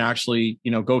down and actually,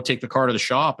 you know, go take the car to the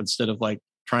shop instead of, like,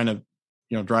 trying to,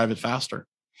 you know, drive it faster.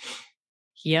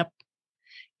 Yep.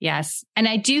 Yes. And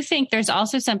I do think there's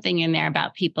also something in there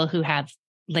about people who have,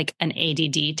 like, an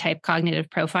ADD type cognitive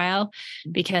profile,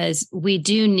 because we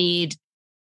do need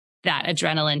that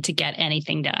adrenaline to get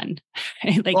anything done.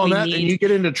 Right? Like, and you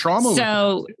get into trauma.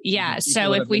 So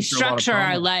so if we structure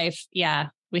our life,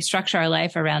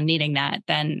 around needing that,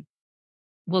 then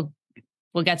we'll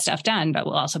get stuff done, but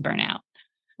we'll also burn out.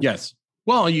 Yes.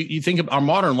 Well, you think of our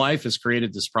modern life has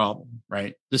created this problem,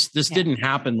 right? This didn't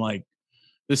happen, like,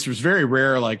 this was very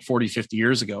rare, like 40, 50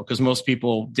 years ago, because most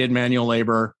people did manual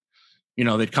labor. You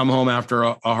know, they'd come home after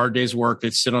a hard day's work.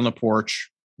 They'd sit on the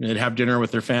porch. They'd have dinner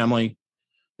with their family.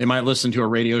 They might listen to a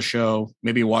radio show,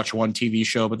 maybe watch one TV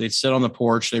show, but they'd sit on the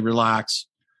porch, they relax.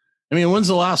 I mean, when's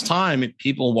the last time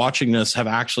people watching this have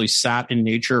actually sat in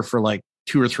nature for like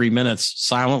 2 or 3 minutes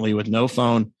silently with no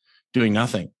phone, doing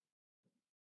nothing?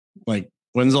 Like,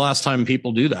 When's the last time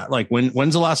people do that? Like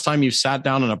when's the last time you sat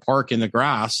down in a park in the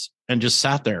grass and just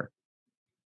sat there?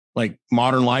 Like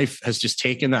modern life has just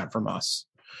taken that from us.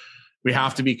 We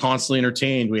have to be constantly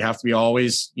entertained. We have to be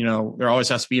always, there always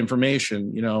has to be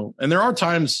information, and there are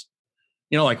times,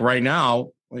 like right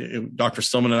now, Dr.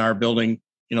 Stillman and I are building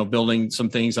some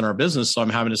things in our business. So I'm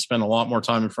having to spend a lot more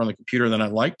time in front of the computer than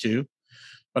I'd like to,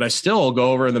 but I still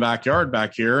go over in the backyard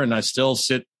back here and I still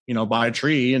sit, by a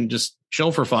tree and just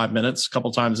chill for 5 minutes, a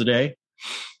couple times a day.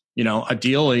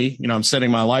 Ideally, I'm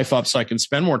setting my life up so I can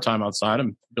spend more time outside.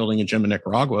 I'm building a gym in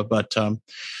Nicaragua, but,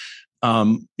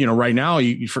 right now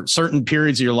for certain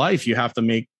periods of your life, you have to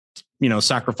make,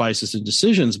 sacrifices and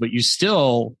decisions, but you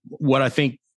still, what I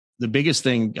think the biggest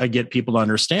thing I get people to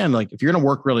understand, like if you're going to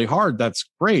work really hard, that's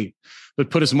great, but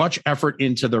put as much effort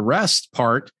into the rest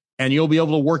part and you'll be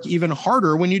able to work even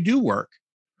harder when you do work.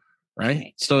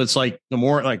 Right. So it's like the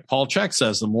more, like Paul Chek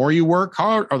says, the more you work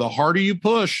hard or the harder you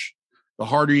push, the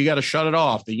harder you got to shut it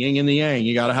off. The yin and the yang,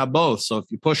 you got to have both. So if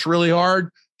you push really hard,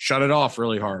 shut it off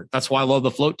really hard. That's why I love the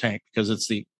float tank, because it's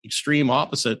the extreme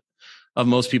opposite of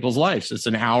most people's lives. It's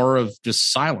an hour of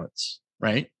just silence,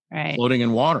 right? Floating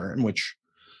in water, in which,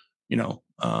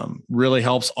 really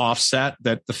helps offset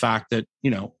that the fact that,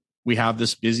 we have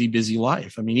this busy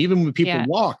life. I mean, even when people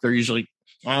walk, they're usually,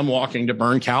 I'm walking to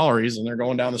burn calories and they're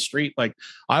going down the street. Like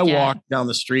I walk down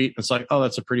the street. It's like, oh,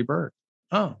 that's a pretty bird.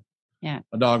 Oh, yeah.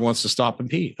 A dog wants to stop and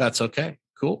pee. That's okay.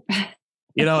 Cool.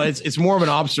 It's more of an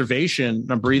observation.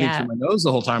 I'm breathing through my nose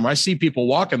the whole time. I see people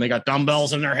walking, they got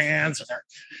dumbbells in their hands and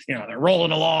they're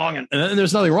rolling along and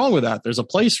there's nothing wrong with that. There's a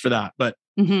place for that, but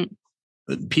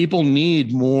people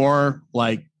need more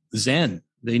like Zen.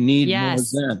 They need more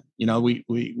Zen.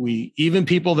 We even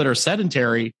people that are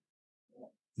sedentary,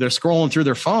 they're scrolling through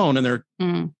their phone and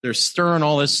they're stirring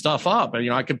all this stuff up. And,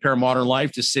 I compare modern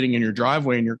life to sitting in your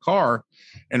driveway in your car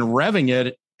and revving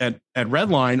it at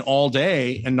red line all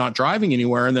day and not driving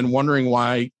anywhere. And then wondering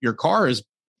why your car is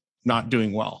not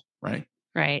doing well. Right.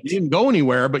 Right. You didn't go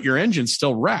anywhere, but your engine's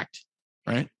still wrecked.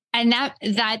 Right. And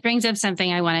that brings up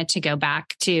something I wanted to go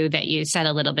back to that you said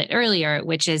a little bit earlier,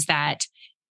 which is that,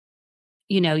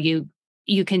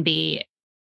 you can be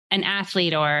an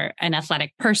athlete or an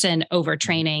athletic person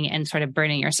overtraining and sort of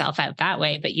burning yourself out that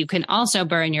way, but you can also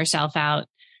burn yourself out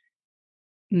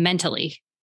mentally.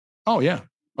 Oh yeah.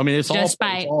 I mean, it's just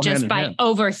by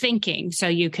overthinking. So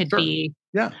you could be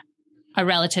a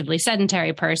relatively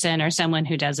sedentary person or someone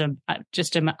who does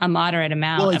just a moderate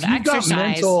amount of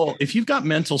exercise. If you've got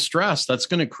mental stress, that's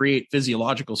going to create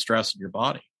physiological stress in your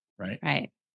body. Right.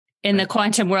 Right. In the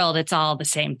quantum world, it's all the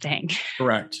same thing.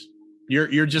 Correct.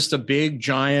 You're just a big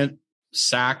giant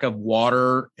sack of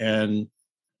water and,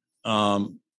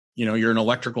 you're an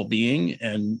electrical being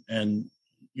and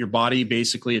your body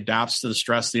basically adapts to the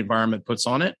stress the environment puts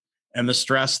on it and the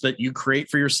stress that you create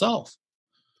for yourself.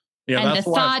 And the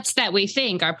thoughts that we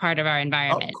think are part of our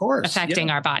environment,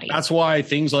 affecting our body. That's why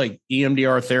things like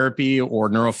EMDR therapy or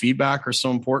neurofeedback are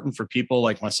so important for people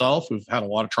like myself who've had a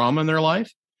lot of trauma in their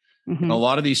life. Mm-hmm. A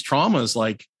lot of these traumas,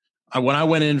 like when I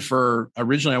went in for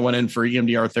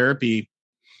EMDR therapy,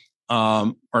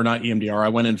 or not EMDR, I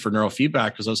went in for neurofeedback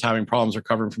because I was having problems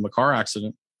recovering from a car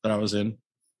accident that I was in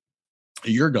a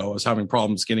year ago. I was having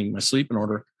problems getting my sleep in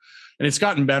order, and it's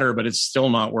gotten better, but it's still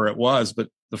not where it was. But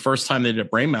the first time they did a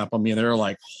brain map on me, they were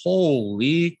like,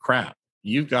 holy crap,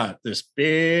 you've got this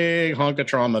big hunk of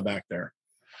trauma back there.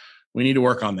 We need to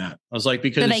work on that. I was like,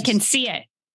 because so they can see it.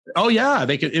 Oh yeah.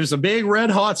 It was a big red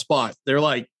hot spot. They're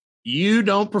like, you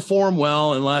don't perform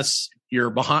well unless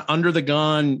you're under the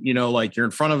gun, like you're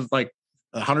in front of like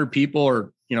 100 people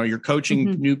or, you're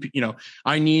coaching new,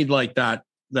 I need like that,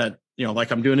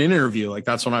 like I'm doing an interview, like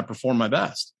that's when I perform my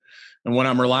best. And when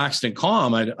I'm relaxed and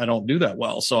calm, I don't do that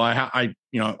well. So I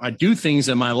do things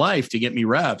in my life to get me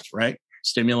revved, right?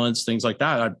 Stimulants, things like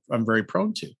that. I'm very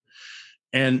prone to.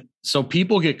 And so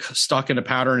people get stuck in a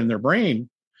pattern in their brain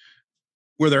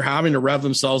where they're having to rev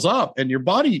themselves up, and your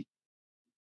body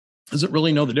doesn't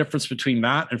really know the difference between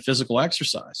that and physical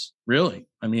exercise. Really.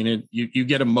 I mean, you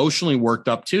get emotionally worked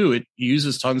up too. It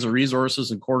uses tons of resources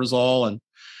and cortisol, and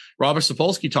Robert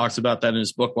Sapolsky talks about that in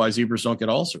his book, Why Zebras Don't Get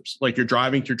Ulcers. Like you're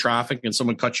driving through traffic and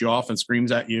someone cuts you off and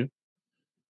screams at you.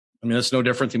 I mean, that's no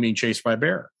different than being chased by a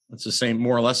bear. It's the same,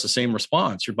 more or less the same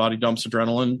response. Your body dumps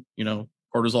adrenaline,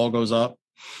 cortisol goes up,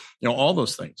 all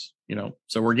those things,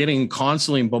 so we're getting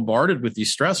constantly bombarded with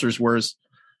these stressors. Whereas,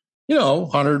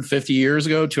 150 years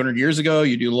ago, 200 years ago,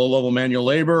 you do low level manual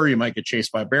labor. You might get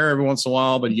chased by a bear every once in a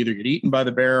while, but you either get eaten by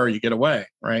the bear or you get away.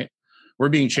 Right. We're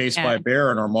being chased by a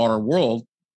bear in our modern world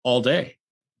all day,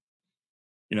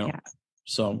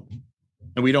 so,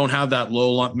 and we don't have that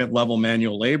low level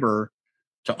manual labor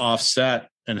to offset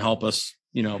and help us,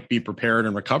 be prepared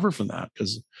and recover from that.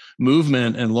 Because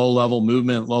movement and low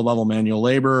level manual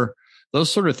labor,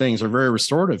 those sort of things are very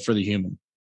restorative for the human.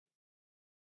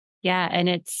 Yeah. And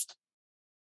it's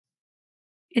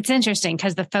interesting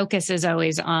because the focus is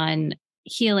always on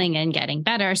healing and getting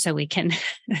better so we can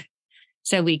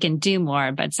do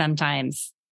more. But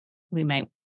sometimes we might,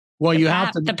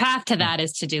 the path to that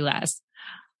is to do less.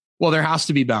 Well, there has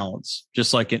to be balance,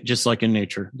 just like in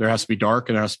nature. There has to be dark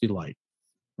and there has to be light,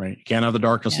 right? You can't have the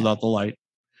darkness without the light.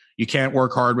 You can't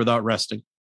work hard without resting.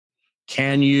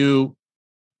 Can you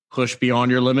push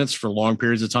beyond your limits for long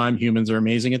periods of time? Humans are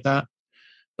amazing at that,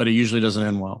 but it usually doesn't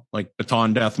end well. Like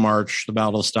Bataan Death March, the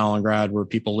Battle of Stalingrad, where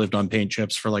people lived on paint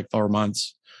chips for like 4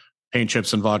 months, paint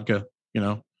chips and vodka.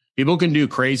 People can do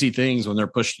crazy things when they're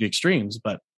pushed to the extremes,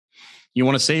 but you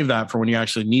want to save that for when you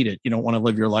actually need it. You don't want to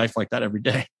live your life like that every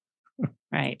day.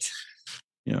 Right.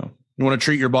 You want to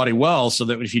treat your body well so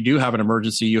that if you do have an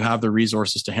emergency, you have the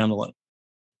resources to handle it.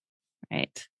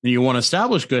 Right. And you want to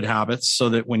establish good habits so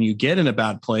that when you get in a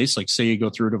bad place, like say you go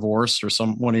through a divorce or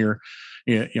one of your,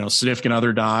 significant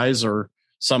other dies or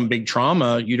some big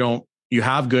trauma, you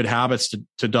have good habits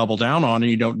to double down on, and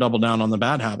you don't double down on the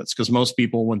bad habits. Because most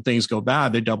people, when things go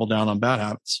bad, they double down on bad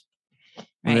habits.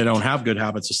 And they don't have good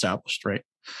habits established, right?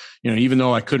 Even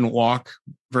though I couldn't walk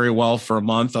very well for a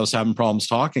month, I was having problems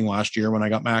talking last year when I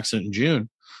got my accident in June.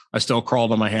 I still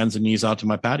crawled on my hands and knees out to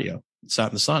my patio, sat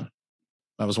in the sun.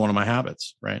 That was one of my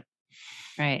habits, right?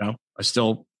 Right. I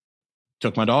still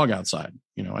took my dog outside.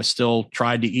 I still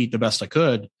tried to eat the best I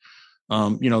could.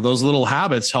 Those little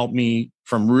habits helped me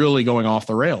from really going off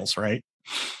the rails, right?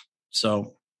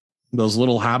 So those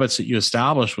little habits that you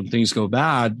establish when things go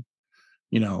bad,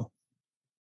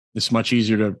 it's much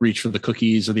easier to reach for the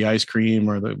cookies or the ice cream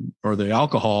or the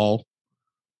alcohol,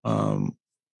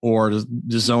 or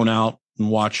to zone out and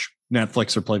watch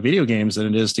Netflix or play video games than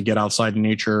it is to get outside in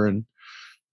nature and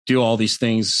do all these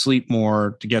things, sleep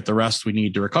more to get the rest we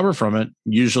need to recover from it.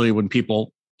 Usually when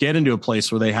people get into a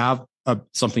place where they have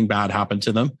something bad happen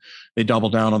to them, they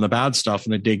double down on the bad stuff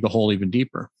and they dig the hole even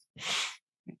deeper. That's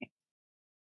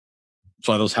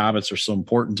why those habits are so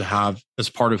important to have as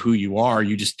part of who you are.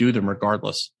 You just do them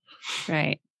regardless.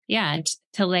 Right. Yeah. And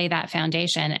to lay that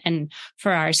foundation and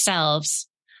for ourselves,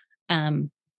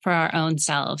 for our own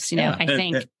selves, I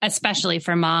think especially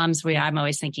for moms, I'm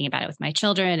always thinking about it with my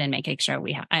children and making sure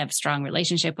I have a strong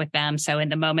relationship with them. So in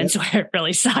the moments where it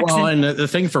really sucks. Well, and the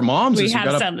thing for moms is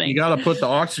you got to put the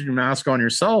oxygen mask on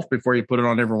yourself before you put it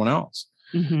on everyone else.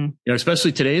 Mm-hmm.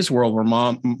 Especially today's world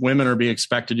where women are being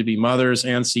expected to be mothers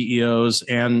and CEOs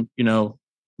and,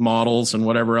 models and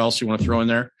whatever else you want to throw in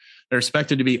there. They're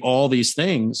expected to be all these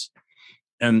things.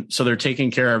 And so they're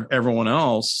taking care of everyone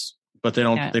else, but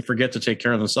they forget to take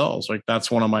care of themselves. Like that's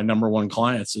one of my number one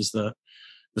clients is the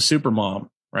super mom,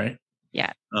 right?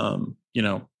 Yeah.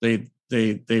 They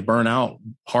burn out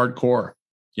hardcore,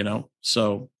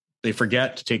 so they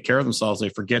forget to take care of themselves. They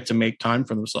forget to make time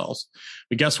for themselves.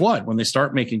 But guess what? When they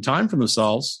start making time for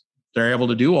themselves, they're able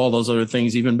to do all those other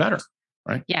things even better,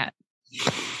 right? Yeah.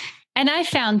 And I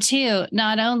found too,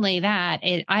 not only that,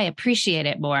 I appreciate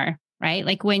it more, right?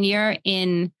 Like when you're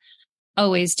in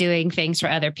always doing things for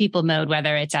other people mode,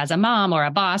 whether it's as a mom or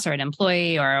a boss or an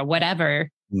employee or whatever,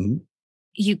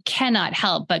 you cannot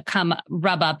help but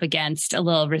rub up against a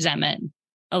little resentment,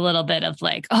 a little bit of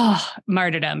like,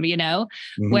 martyrdom,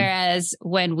 Whereas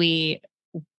when we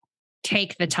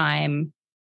take the time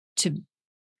to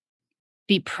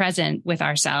be present with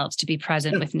ourselves, to be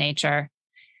present with nature,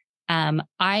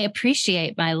 I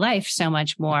appreciate my life so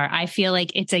much more. I feel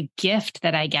like it's a gift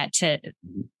that I get to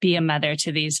be a mother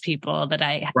to these people, that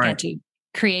I get to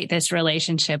create this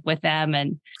relationship with them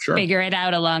and figure it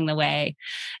out along the way.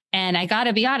 And I got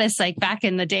to be honest, like back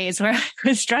in the days where I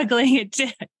was struggling,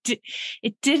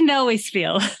 it didn't always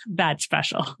feel that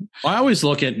special. I always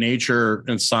look at nature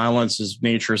and silence as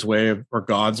nature's way or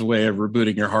God's way of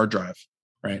rebooting your hard drive,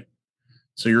 right?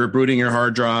 So you're rebooting your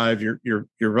hard drive, you're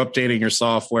updating your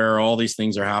software, all these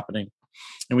things are happening.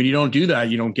 And when you don't do that,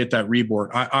 you don't get that reboot.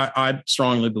 I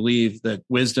strongly believe that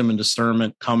wisdom and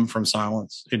discernment come from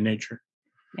silence in nature.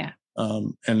 Yeah.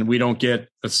 And we don't get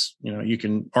this, you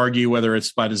can argue whether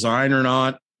it's by design or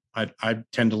not. I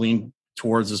tend to lean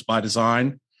towards this by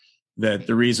design, that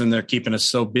the reason they're keeping us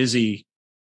so busy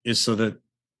is so that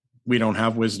we don't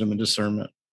have wisdom and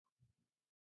discernment.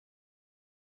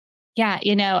 Yeah.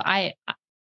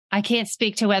 I can't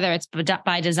speak to whether it's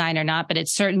by design or not, but it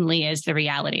certainly is the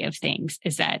reality of things,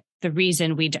 is that the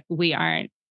reason we aren't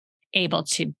able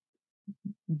to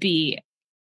be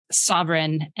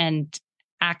sovereign and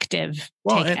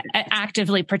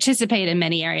actively participate in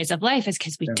many areas of life is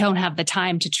because we don't have the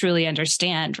time to truly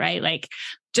understand, right? Like,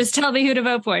 just tell me who to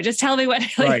vote for. Just tell me what.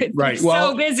 Like, right.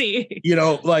 So busy.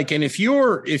 And if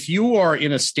you are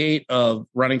in a state of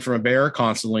running from a bear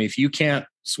constantly, if you can't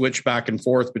switch back and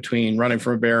forth between running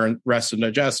from a bear and rest and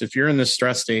digest, if you're in this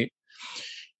stress state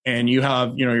and you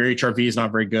have, your HRV is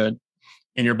not very good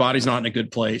and your body's not in a good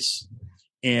place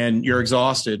and you're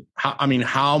exhausted,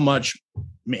 how much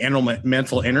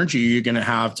mental energy are you going to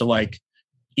have to like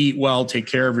eat well, take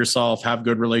care of yourself, have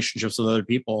good relationships with other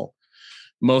people?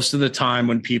 Most of the time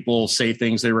when people say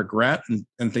things they regret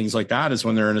and things like that is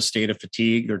when they're in a state of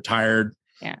fatigue, they're tired,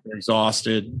 they're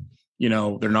exhausted,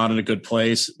 they're not in a good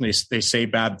place. They say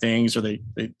bad things or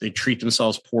they treat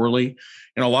themselves poorly.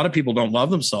 And a lot of people don't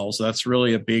love themselves. So that's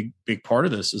really a big part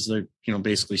of this is they're,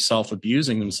 basically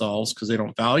self-abusing themselves because they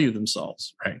don't value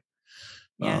themselves. Right.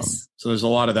 Yes. So there's a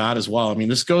lot of that as well. I mean,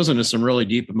 this goes into some really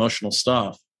deep emotional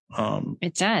stuff.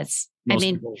 It does.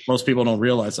 Most people don't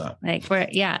realize that.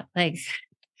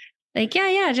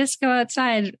 Just go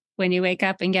outside when you wake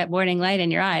up and get morning light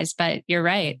in your eyes. But you're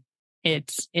right.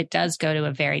 It does go to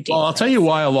a very deep. Well, I'll tell you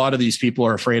why a lot of these people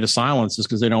are afraid of silence is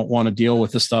because they don't want to deal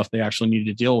with the stuff they actually need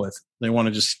to deal with. They want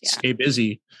to just stay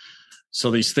busy. So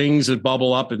these things that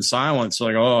bubble up in silence,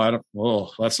 like,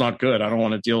 that's not good. I don't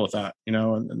want to deal with that,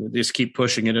 and they just keep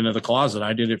pushing it into the closet.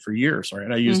 I did it for years, right?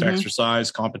 I used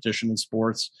exercise, competition, and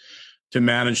sports to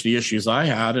manage the issues I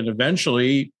had. And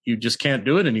eventually you just can't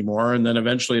do it anymore. And then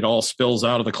eventually it all spills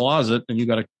out of the closet and you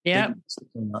got to,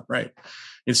 right.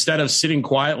 Instead of sitting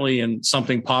quietly and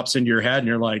something pops into your head and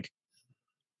you're like,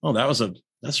 oh, that was a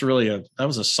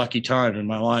sucky time in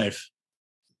my life.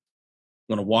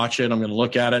 I'm going to watch it. I'm going to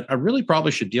look at it. I really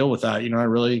probably should deal with that.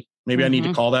 I need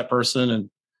to call that person and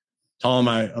tell them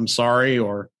I'm sorry,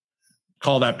 or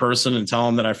call that person and tell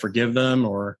them that I forgive them,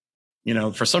 or,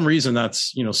 for some reason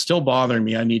that's, still bothering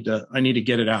me. I need to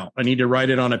get it out. I need to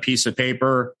write it on a piece of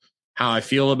paper, how I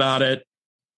feel about it,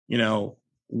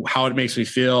 how it makes me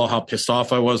feel, how pissed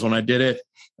off I was when I did it.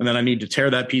 And then I need to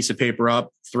tear that piece of paper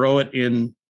up, throw it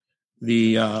in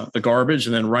the garbage,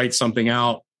 and then write something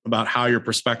out about how your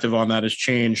perspective on that has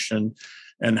changed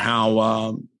and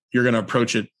how you're going to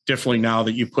approach it differently now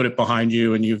that you put it behind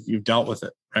you and you've dealt with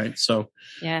it. Right. So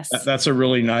that's a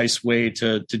really nice way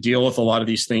to deal with a lot of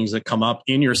these things that come up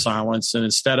in your silence. And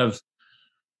instead of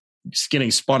just getting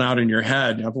spun out in your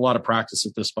head, I have a lot of practice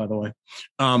at this, by the way.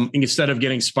 Instead of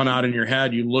getting spun out in your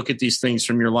head, you look at these things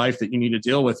from your life that you need to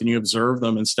deal with and you observe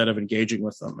them instead of engaging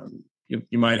with them. And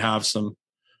you might have some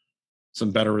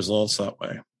better results that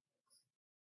way.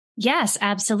 Yes,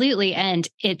 absolutely. And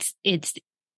it's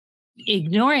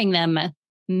ignoring them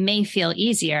may feel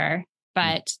easier,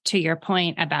 but to your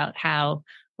point about how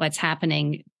what's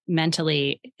happening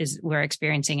mentally is we're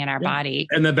experiencing in our body.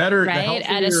 And the better, right?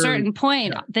 At a certain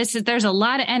point, there's a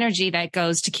lot of energy that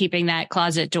goes to keeping that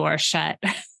closet door shut.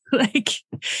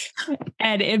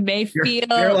 And it may feel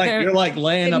you're like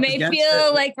laying up against it. It may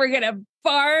feel like we're going to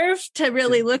barf to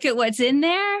really look at what's in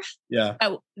there. Yeah.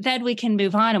 Then we can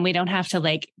move on and we don't have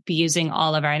to be using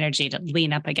all of our energy to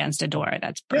lean up against a door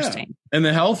that's bursting. Yeah. And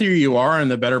the healthier you are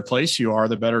and the better place you are,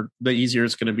 the easier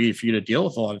it's going to be for you to deal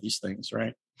with a lot of these things,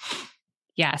 right?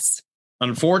 Yes.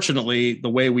 Unfortunately, the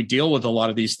way we deal with a lot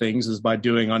of these things is by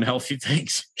doing unhealthy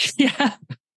things. Yeah.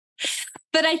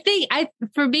 But I think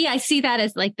for me, I see that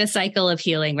as like the cycle of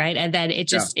healing, right? And then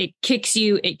it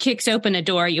kicks open a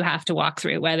door you have to walk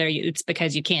through, whether it's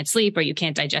because you can't sleep or you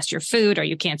can't digest your food or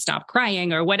you can't stop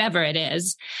crying or whatever it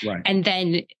is. Right. And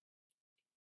then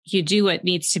you do what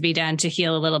needs to be done to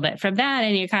heal a little bit from that.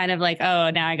 And you're kind of like, oh,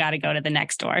 now I got to go to the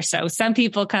next door. So some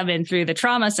people come in through the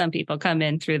trauma. Some people come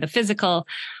in through the physical.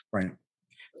 Right.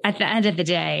 At the end of the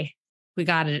day, we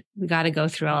got to go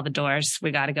through all the doors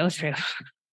we got to go through.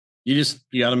 You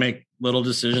got to make little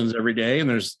decisions every day. And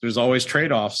there's always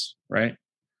trade-offs, right?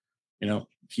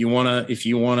 If you want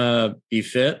to be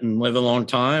fit and live a long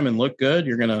time and look good,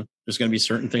 there's going to be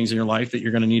certain things in your life that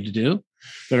you're going to need to do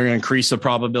that are going to increase the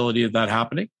probability of that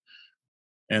happening.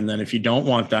 And then if you don't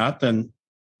want that, then,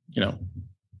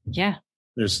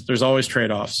 there's always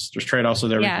trade-offs. There's trade-offs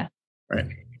with everything. Yeah. Right.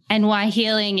 And why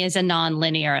healing is a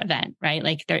non-linear event, right?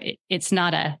 Like it's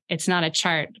not a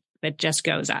chart that just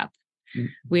goes up.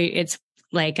 It's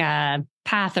like a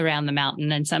path around the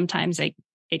mountain, and sometimes it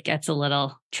gets a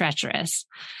little treacherous.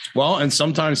 Well, and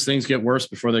sometimes things get worse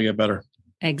before they get better.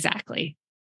 Exactly.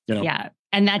 Yeah.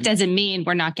 And that doesn't mean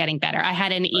we're not getting better. I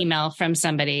had an email from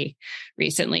somebody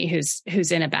recently who's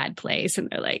in a bad place, and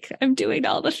they're like, I'm doing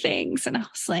all the things. And I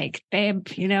was like, babe,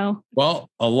 well,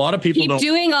 a lot of people keep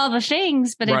doing all the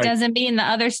things, but it doesn't mean the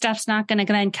other stuff's not going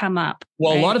to then come up.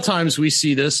 Well, a lot of times we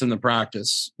see this in the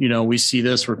practice. We see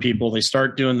this where people, they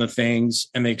start doing the things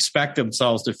and they expect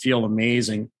themselves to feel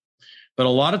amazing. But a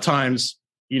lot of times,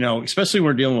 especially when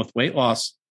we're dealing with weight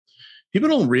loss, people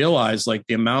don't realize like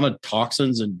the amount of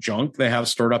toxins and junk they have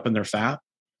stored up in their fat.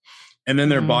 And then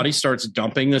their body starts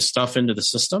dumping this stuff into the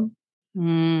system.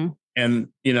 And,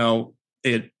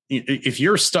 if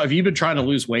you're stuck, if you've been trying to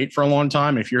lose weight for a long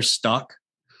time, if you're stuck,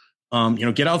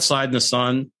 get outside in the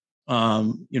sun,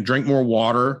 drink more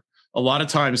water. A lot of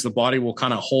times the body will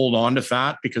kind of hold on to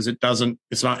fat because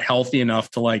it's not healthy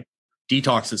enough to like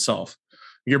detox itself.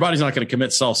 Your body's not going to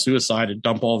commit self-suicide and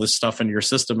dump all this stuff into your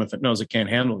system if it knows it can't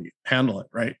handle it.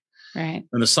 Right. Right.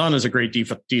 And the sun is a great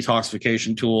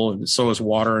detoxification tool, and so is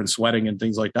water and sweating and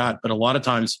things like that. But a lot of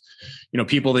times,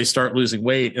 people, they start losing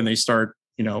weight and they start,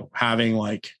 having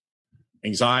like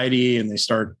anxiety, and they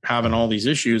start having all these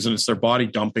issues, and it's their body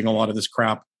dumping a lot of this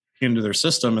crap into their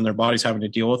system, and their body's having to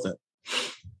deal with it.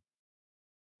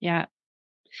 Yeah.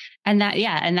 And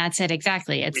that's it.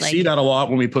 Exactly. It's we see that a lot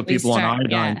when we put people on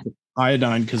iodine. Yeah.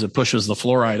 Iodine, because it pushes the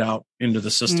fluoride out into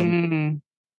the system.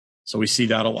 So we see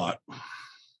that a lot.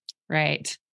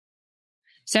 Right.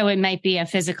 So it might be a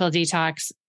physical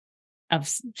detox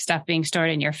of stuff being stored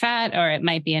in your fat, or it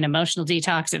might be an emotional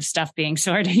detox of stuff being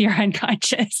stored in your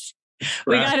unconscious. Correct.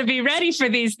 We got to be ready for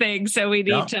these things. So we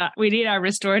need our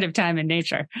restorative time in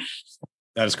nature.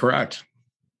 That is correct.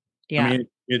 Yeah. I mean,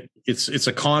 it's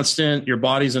a constant, your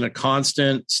body's in a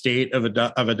constant state of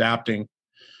adapting.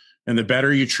 And the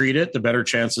better you treat it, the better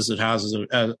chances it has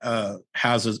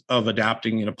of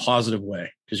adapting in a positive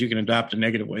way, because you can adapt in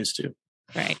negative ways too.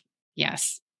 Right.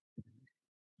 Yes.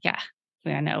 Yeah.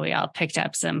 I know we all picked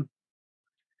up some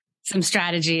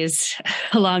strategies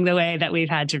along the way that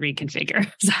we've had to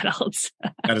reconfigure as adults.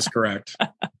 That is correct.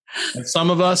 And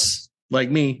some of us, like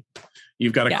me,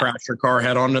 you've got to crash your car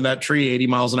head onto that tree 80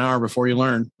 miles an hour before you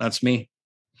learn. That's me.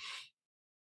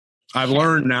 I've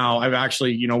learned now, I've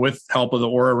actually, with help of the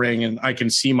Aura Ring, and I can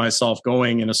see myself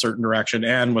going in a certain direction,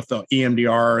 and with the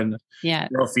EMDR and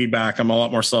neurofeedback, I'm a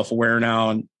lot more self-aware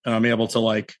now, and I'm able to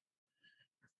like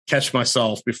catch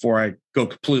myself before I go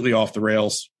completely off the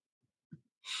rails.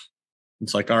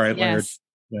 It's like, all right, Laird,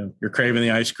 you're craving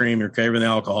the ice cream, you're craving the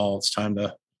alcohol. It's time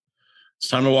to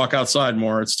walk outside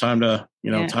more. It's time to,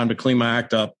 time to clean my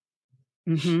act up.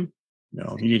 Mm-hmm.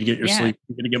 You need to get your sleep.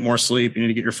 You need to get more sleep. You need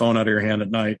to get your phone out of your hand at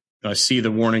night. I see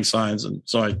the warning signs. And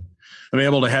so I'm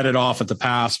able to head it off at the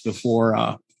pass before,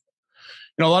 a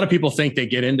lot of people think they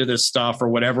get into this stuff or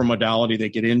whatever modality they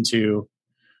get into,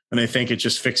 and they think it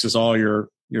just fixes all your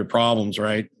problems.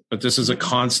 Right. But this is a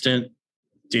constant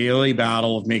daily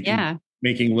battle of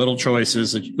making little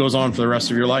choices that goes on for the rest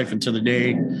of your life until the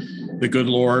day the good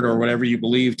Lord or whatever you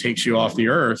believe takes you off the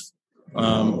earth.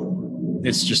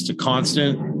 It's just a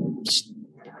constant,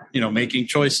 making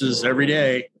choices every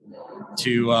day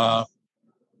to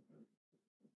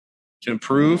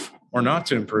improve or not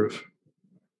to improve.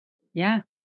 Yeah.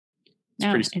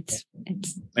 It's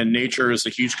and nature is a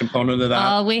huge component of that.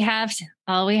 All we have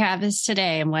is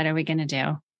today. And what are we going to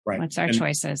do? Right. What's our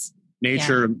choices?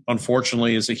 Nature,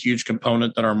 unfortunately, is a huge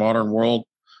component that our modern world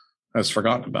has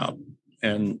forgotten about.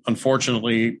 And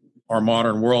unfortunately, our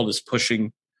modern world is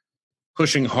pushing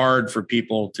hard for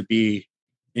people to be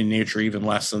in nature even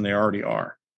less than they already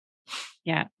are.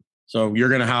 Yeah. So you're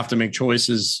going to have to make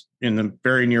choices in the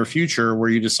very near future where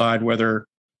you decide whether,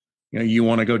 you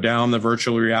want to go down the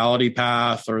virtual reality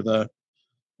path or the,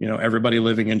 everybody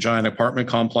living in giant apartment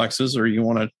complexes, or you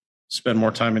want to spend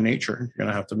more time in nature. You're going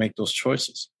to have to make those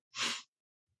choices.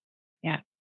 Yeah.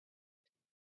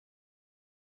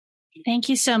 Thank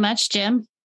you so much, Jim.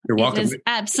 You're welcome. It was an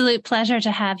absolute pleasure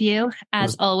to have you,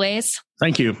 as always.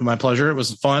 Thank you. My pleasure. It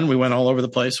was fun. We went all over the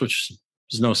place, which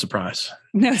is no surprise.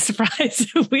 No surprise.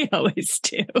 We always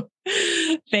do.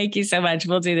 Thank you so much.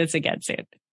 We'll do this again soon.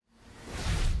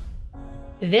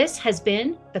 This has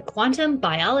been the Quantum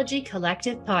Biology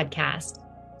Collective podcast.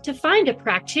 To find a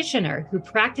practitioner who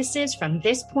practices from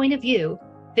this point of view,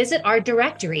 visit our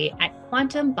directory at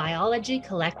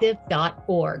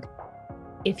quantumbiologycollective.org.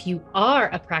 If you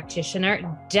are a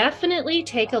practitioner, definitely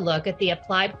take a look at the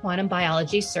Applied Quantum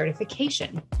Biology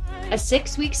Certification, a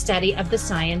 6-week study of the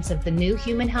science of the new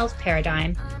human health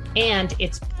paradigm and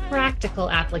its practical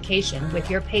application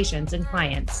with your patients and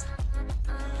clients.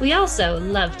 We also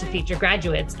love to feature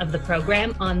graduates of the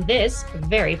program on this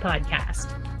very podcast.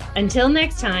 Until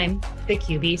next time, the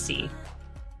QBC.